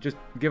can't just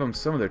give them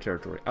some of their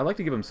territory. I like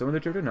to give them some of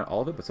their territory, not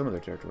all of it, but some of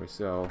their territory,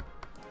 so...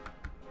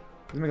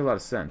 Doesn't make a lot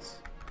of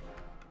sense.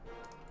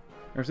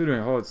 We're still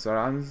doing Hod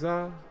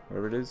Saranza,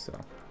 whatever it is, so...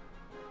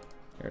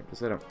 Here,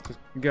 just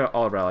get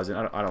all of our allies in.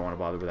 I don't want to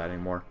bother with that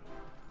anymore.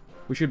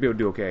 We should be able to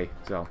do okay,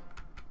 so.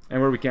 And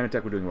where we can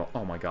attack, we're doing well.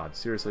 Oh my god,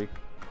 seriously?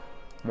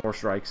 More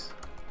strikes.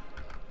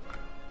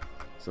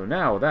 So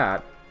now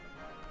that,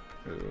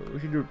 we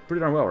should do pretty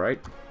darn well, right?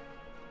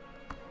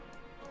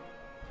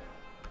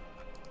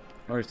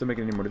 Are we still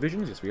making any more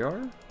divisions? Yes, we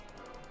are.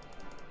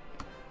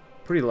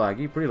 Pretty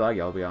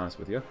laggy, I'll be honest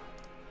with you.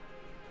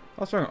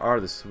 How strong are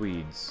the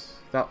Swedes?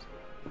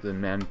 1,000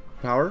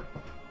 manpower.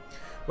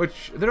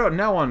 Which, they're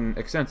now on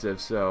extensive,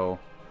 so...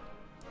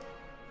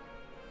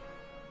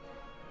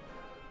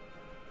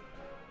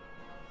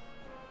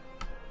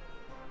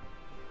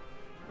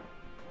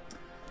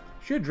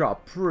 should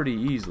drop pretty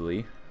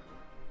easily.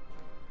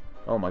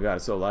 Oh my god,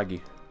 it's so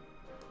laggy.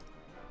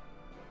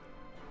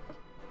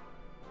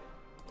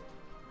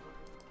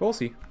 We'll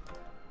see.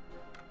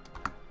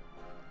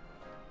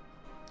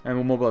 And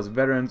we'll mobilize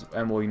veterans,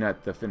 and we'll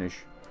unite the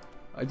Finnish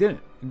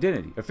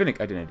Finnic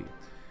identity.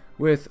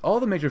 With all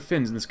the major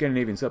Finns in the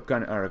Scandinavian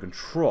subcontinent under our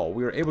control,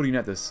 we are able to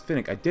unite this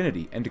Finnic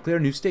identity and declare a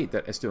new state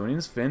that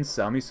Estonians, Finns,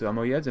 Sami,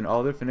 Samoyeds, and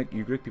all other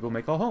Finno-Ugric people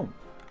may call home.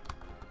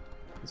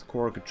 This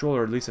core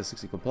controller at least has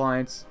 60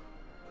 compliance.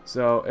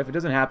 So, if it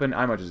doesn't happen,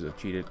 I might just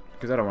cheat it,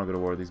 because I don't want to go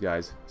to war with these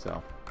guys,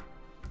 so.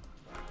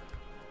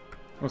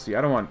 We'll see,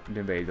 I don't want to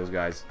invade those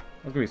guys.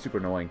 That's going to be super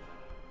annoying.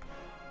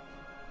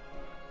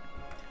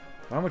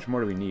 How much more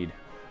do we need?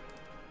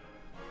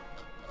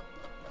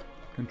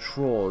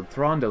 Control,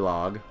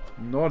 Trondelag,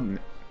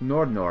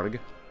 Nordnorg,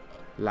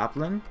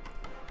 Lapland.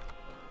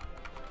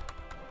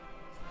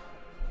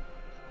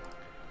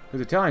 Because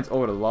the Italians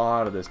owe it a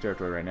lot of this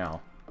territory right now.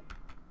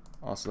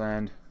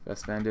 Ostland,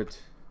 Vestlandet.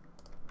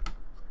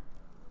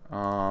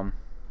 Can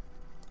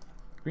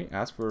we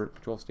ask for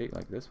control state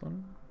like this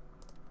one?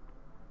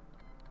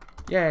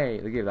 Yay!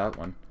 They gave that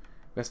one.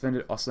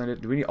 Vestlandet, Ostland.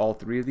 Do we need all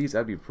three of these?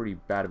 That'd be pretty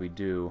bad if we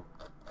do.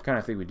 Kind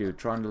of think we do.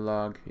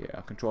 Trondelag,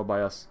 yeah, controlled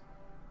by us.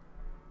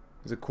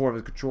 There's a core of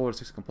the controller,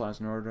 6 compliance,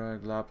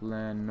 Nordrag,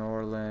 Lapland,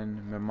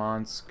 Norland,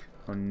 Murmansk,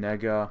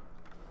 Onega.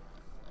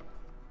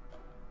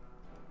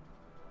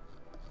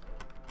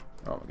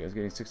 Oh my god, it's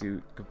getting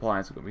 60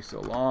 compliance. It's gonna be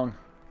so long.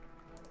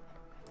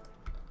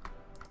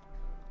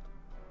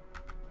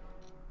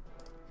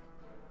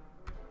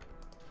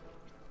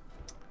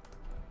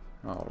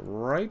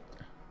 Alright.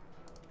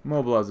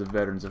 Mobilize the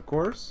veterans, of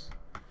course.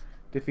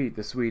 Defeat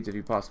the Swedes if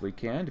you possibly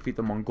can. Defeat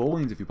the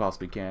Mongolians if you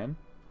possibly can.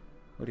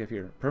 What do you have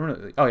here?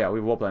 Permanently. Oh yeah, we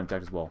have wall plan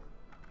attack as well.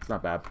 It's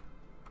not bad.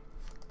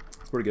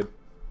 It's pretty good.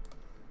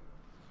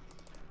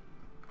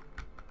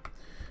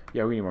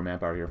 Yeah, we need more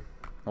manpower here.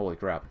 Holy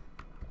crap.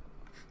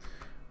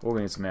 We're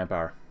gonna need some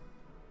manpower.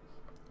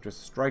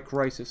 Just a strike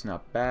crisis,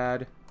 not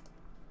bad.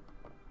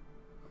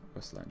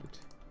 Ostland.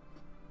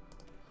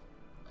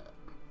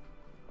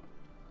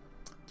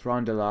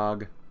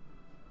 Trondelag.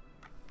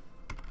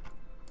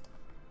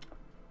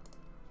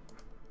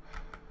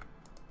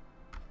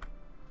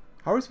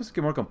 How are we supposed to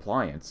get more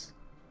compliance?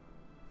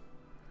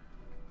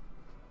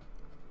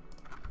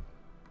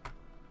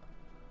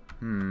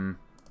 Because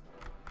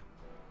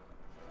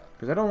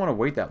I don't want to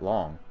wait that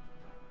long.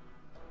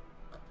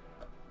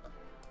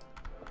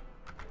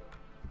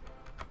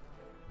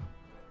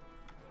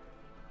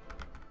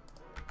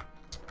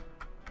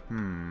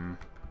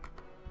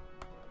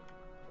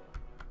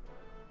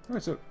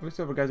 Alright, so we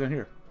still have guys down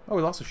here. Oh,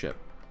 we lost a ship.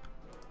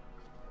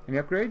 Any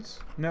upgrades?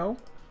 No?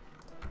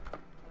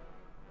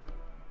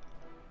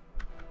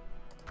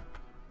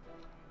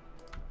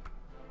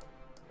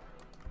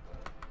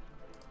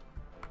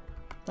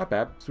 Not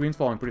bad. Sweden's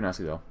falling pretty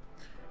nicely, though.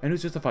 And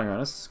who's justifying on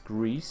us?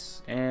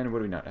 Greece. And what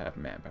do we not have?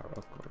 Manpower,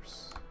 of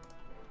course.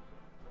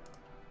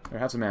 Or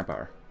have some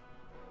manpower.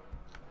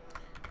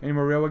 Any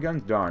more railway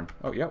guns? Darn.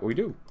 Oh, yeah, we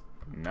do.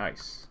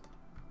 Nice.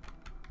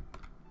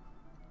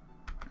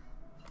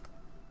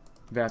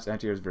 Advanced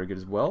anti-air is very good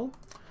as well.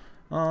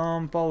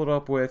 Followed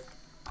up with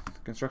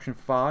construction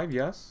 5,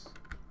 yes.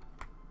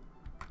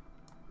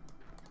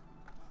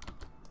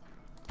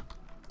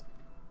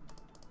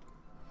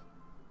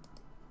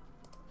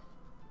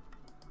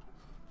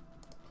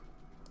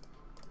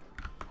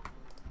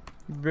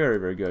 Very,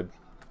 very good.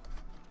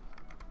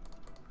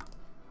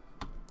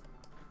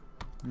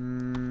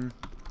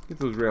 Get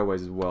those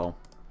railways as well.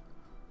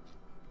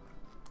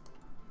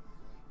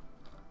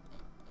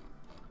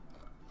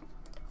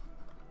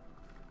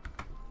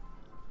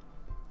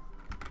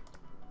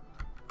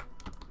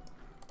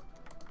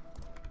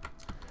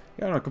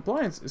 Yeah, I don't know,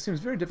 compliance, it seems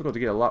very difficult to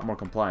get a lot more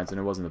compliance than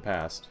it was in the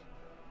past.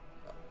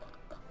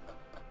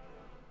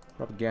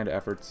 Propaganda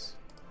efforts.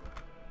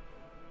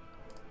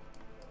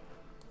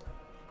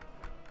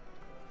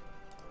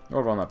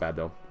 Overall, not bad,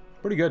 though.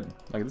 Pretty good.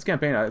 Like, this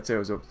campaign, I'd say it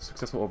was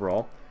successful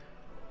overall.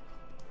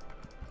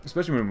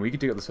 Especially when we could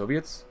take out the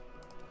Soviets.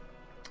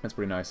 That's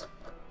pretty nice.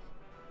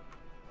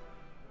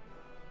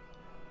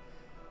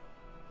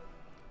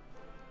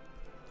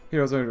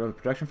 Heroes under the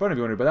protection fund. If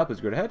you want to buy that,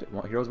 please go ahead.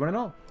 Well, heroes win it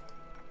all.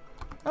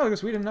 Oh, look at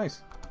Sweden.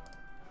 Nice.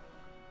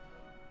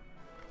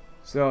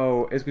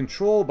 So, is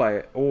controlled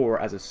by or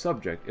as a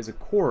subject is a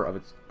core of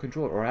its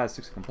controller or has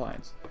 6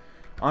 compliance.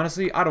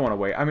 Honestly, I don't want to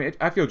wait. I mean,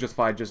 I feel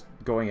justified just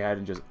going ahead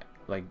and just,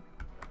 like,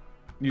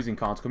 using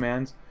cons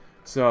commands.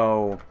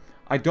 So,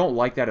 I don't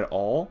like that at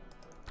all.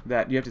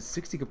 That you have to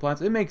 60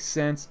 compliance. It makes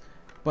sense.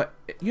 But,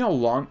 you know how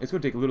long? It's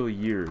going to take literally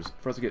years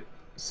for us to get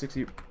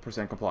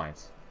 60%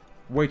 compliance.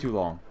 Way too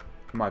long,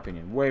 in my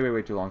opinion. Way, way,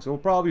 way too long. So, we'll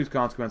probably use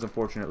cons commands,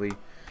 unfortunately.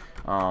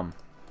 To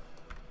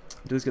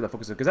just get that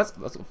focus, because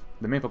that's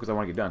the main focus I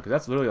want to get done, because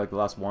that's literally like the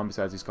last one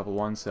besides these couple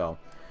ones. So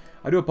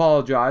I do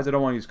apologize. I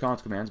don't want to use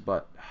cons commands,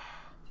 but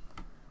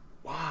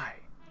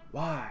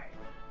why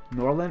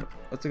Norland?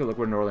 Let's take a look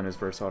where Norland is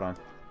first. Hold on.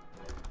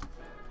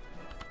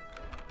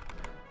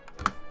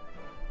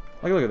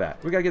 Like, look at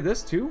that. We gotta get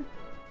this too.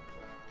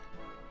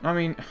 I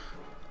mean,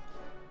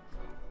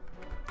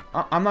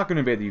 I'm not gonna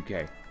invade the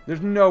UK.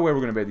 There's no way we're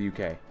gonna invade the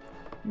UK.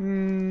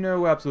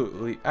 No,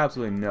 absolutely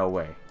no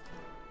way.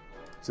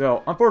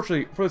 So,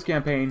 unfortunately, for this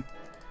campaign,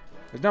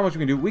 there's not much we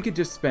can do. We could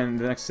just spend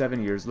the next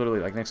 7 years, literally,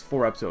 like, next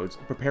 4 episodes,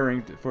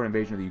 preparing for an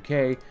invasion of the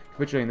UK,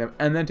 capitulating them,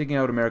 and then taking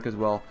out America as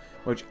well,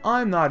 which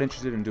I'm not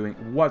interested in doing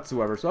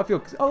whatsoever. So I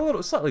feel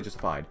slightly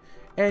justified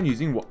in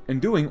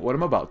doing what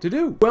I'm about to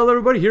do. Well,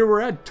 everybody, here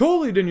we're at.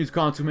 Totally didn't use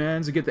cons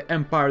commands to get the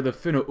Empire of the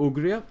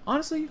Finno-Ugria.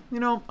 Honestly, you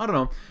know, I don't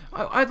know.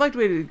 I'd like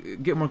to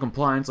get more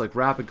compliance, like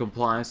rapid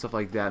compliance, stuff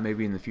like that,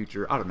 maybe in the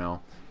future. I don't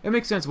know. It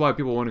makes sense why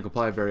people want to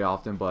comply very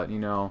often, but, you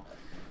know,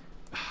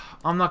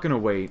 I'm not going to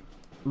wait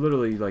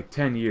literally like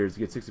 10 years to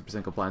get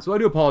 60% compliance. So I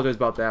do apologize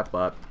about that,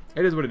 but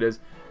it is what it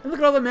is. And look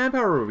at all the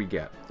manpower we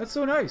get. That's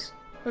so nice.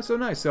 That's so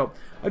nice. So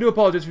I do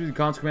apologize for using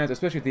cons commands,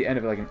 especially at the end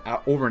of like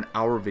over an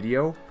hour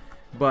video.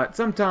 But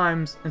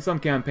sometimes, in some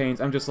campaigns,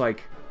 I'm just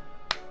like,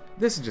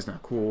 this is just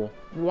not cool.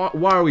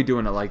 Why are we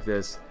doing it like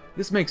this?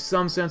 This makes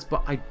some sense,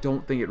 but I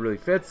don't think it really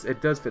fits.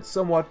 It does fit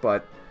somewhat,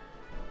 but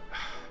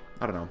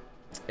I don't know.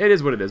 It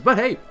is what it is. But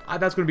hey,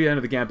 that's going to be the end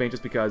of the campaign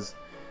just because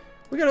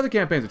we got other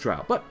campaigns to try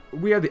out. But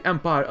we have the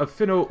Empire of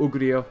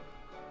Finno-Ugria,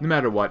 no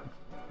matter what,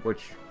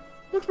 which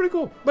looks pretty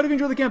cool. But if you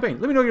enjoyed the campaign,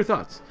 let me know your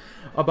thoughts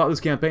about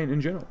this campaign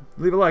in general.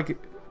 Leave a like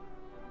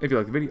if you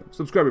like the video.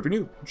 Subscribe if you're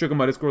new. Check out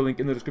my Discord link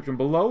in the description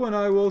below, and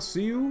I will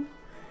see you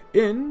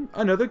in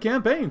another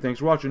campaign. Thanks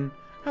for watching.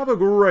 Have a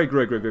great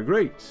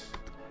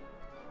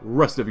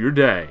rest of your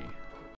day.